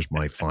down. Here's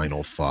my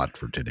final thought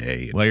for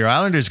today. Well, your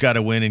Islanders got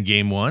to win in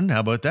Game 1. How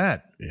about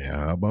that?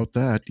 Yeah, how about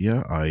that?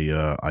 Yeah,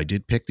 I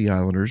did pick the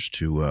Islanders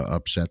to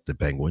upset the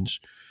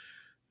Penguins.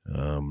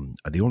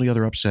 The only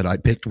other upset I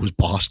picked was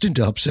Boston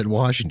to upset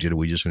Washington.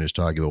 We just finished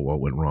talking about what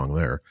went wrong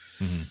there.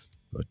 Mm-hmm.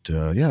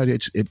 But yeah,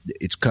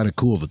 it's kind of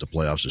cool that the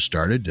playoffs have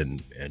started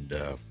and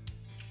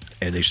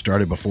they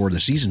started before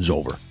the season's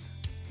over.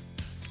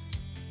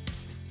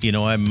 I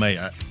don't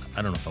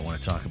know if I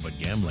want to talk about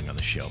gambling on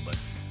the show, but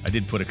I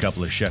did put a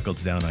couple of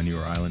shekels down on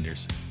your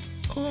Islanders.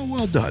 Oh,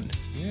 well done.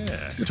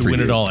 Yeah, to win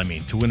it all. I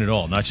mean, to win it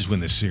all, not just win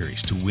this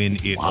series, to win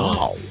it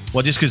all.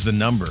 Well, just because the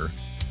number,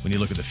 when you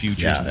look at the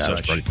futures and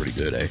such. Yeah, that was pretty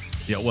good, eh?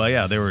 Yeah, well,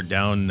 yeah, they were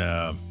down,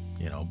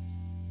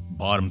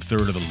 bottom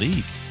third of the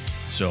league.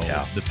 So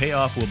the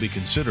payoff will be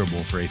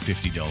considerable for a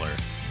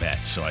 $50 bet.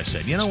 So I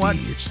said, what?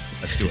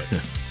 Let's do it.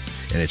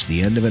 And it's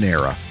the end of an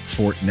era.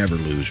 Fort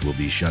Neverlose will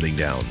be shutting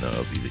down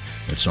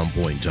at some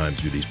point in time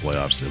through these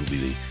playoffs. It'll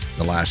be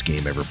the last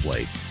game ever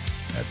played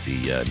at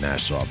the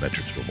Nassau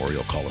Veterans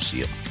Memorial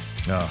Coliseum.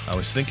 I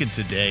was thinking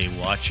today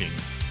watching,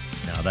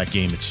 now that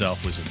game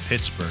itself was in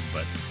Pittsburgh,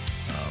 but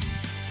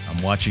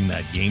I'm watching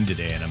that game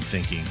today and I'm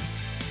thinking,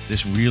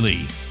 this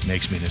really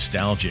makes me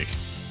nostalgic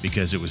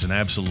because it was an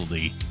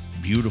absolutely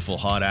beautiful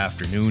hot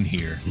afternoon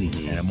here,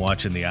 and I'm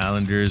watching the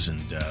Islanders,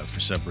 and for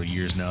several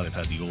years now they've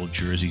had the old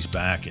jerseys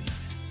back, and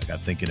I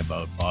got thinking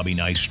about Bobby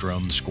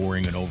Nystrom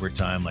scoring in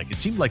overtime. Like, it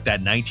seemed like that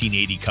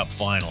 1980 Cup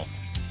final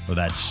or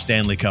that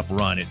Stanley Cup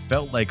run, it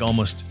felt like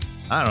almost,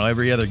 I don't know,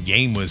 every other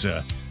game was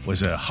a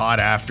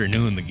hot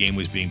afternoon the game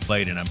was being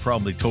played, and I'm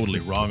probably totally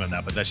wrong on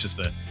that, but that's just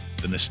the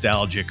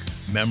nostalgic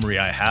memory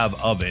I have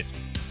of it,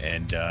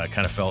 and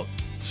kind of felt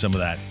some of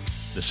that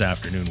this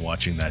afternoon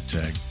watching that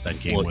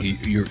game. Well,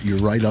 you're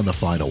right on the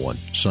final one.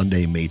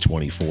 Sunday, May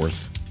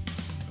 24th,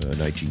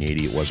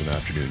 1980. It was an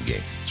afternoon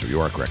game. So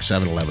you are correct.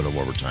 7-11 of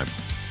overtime.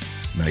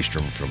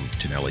 Nystrom from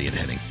Tonelli and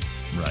Henning.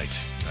 Right.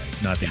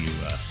 Not that you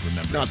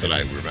remember. Not that I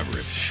remember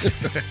it.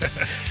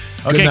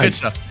 Okay, good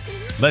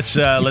stuff.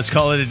 Let's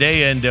call it a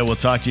day, and we'll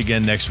talk to you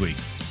again next week.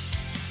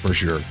 For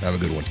sure. Have a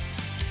good one.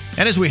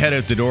 And as we head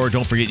out the door,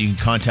 don't forget you can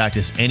contact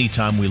us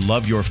anytime. We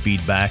love your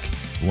feedback.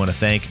 We want to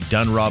thank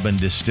Dunrobin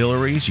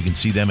Distilleries. You can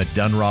see them at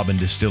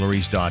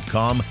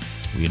dunrobindistilleries.com.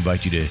 We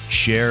invite you to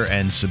share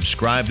and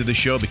subscribe to the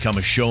show, become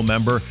a show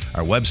member.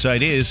 Our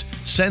website is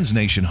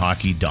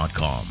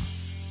sensnationhockey.com.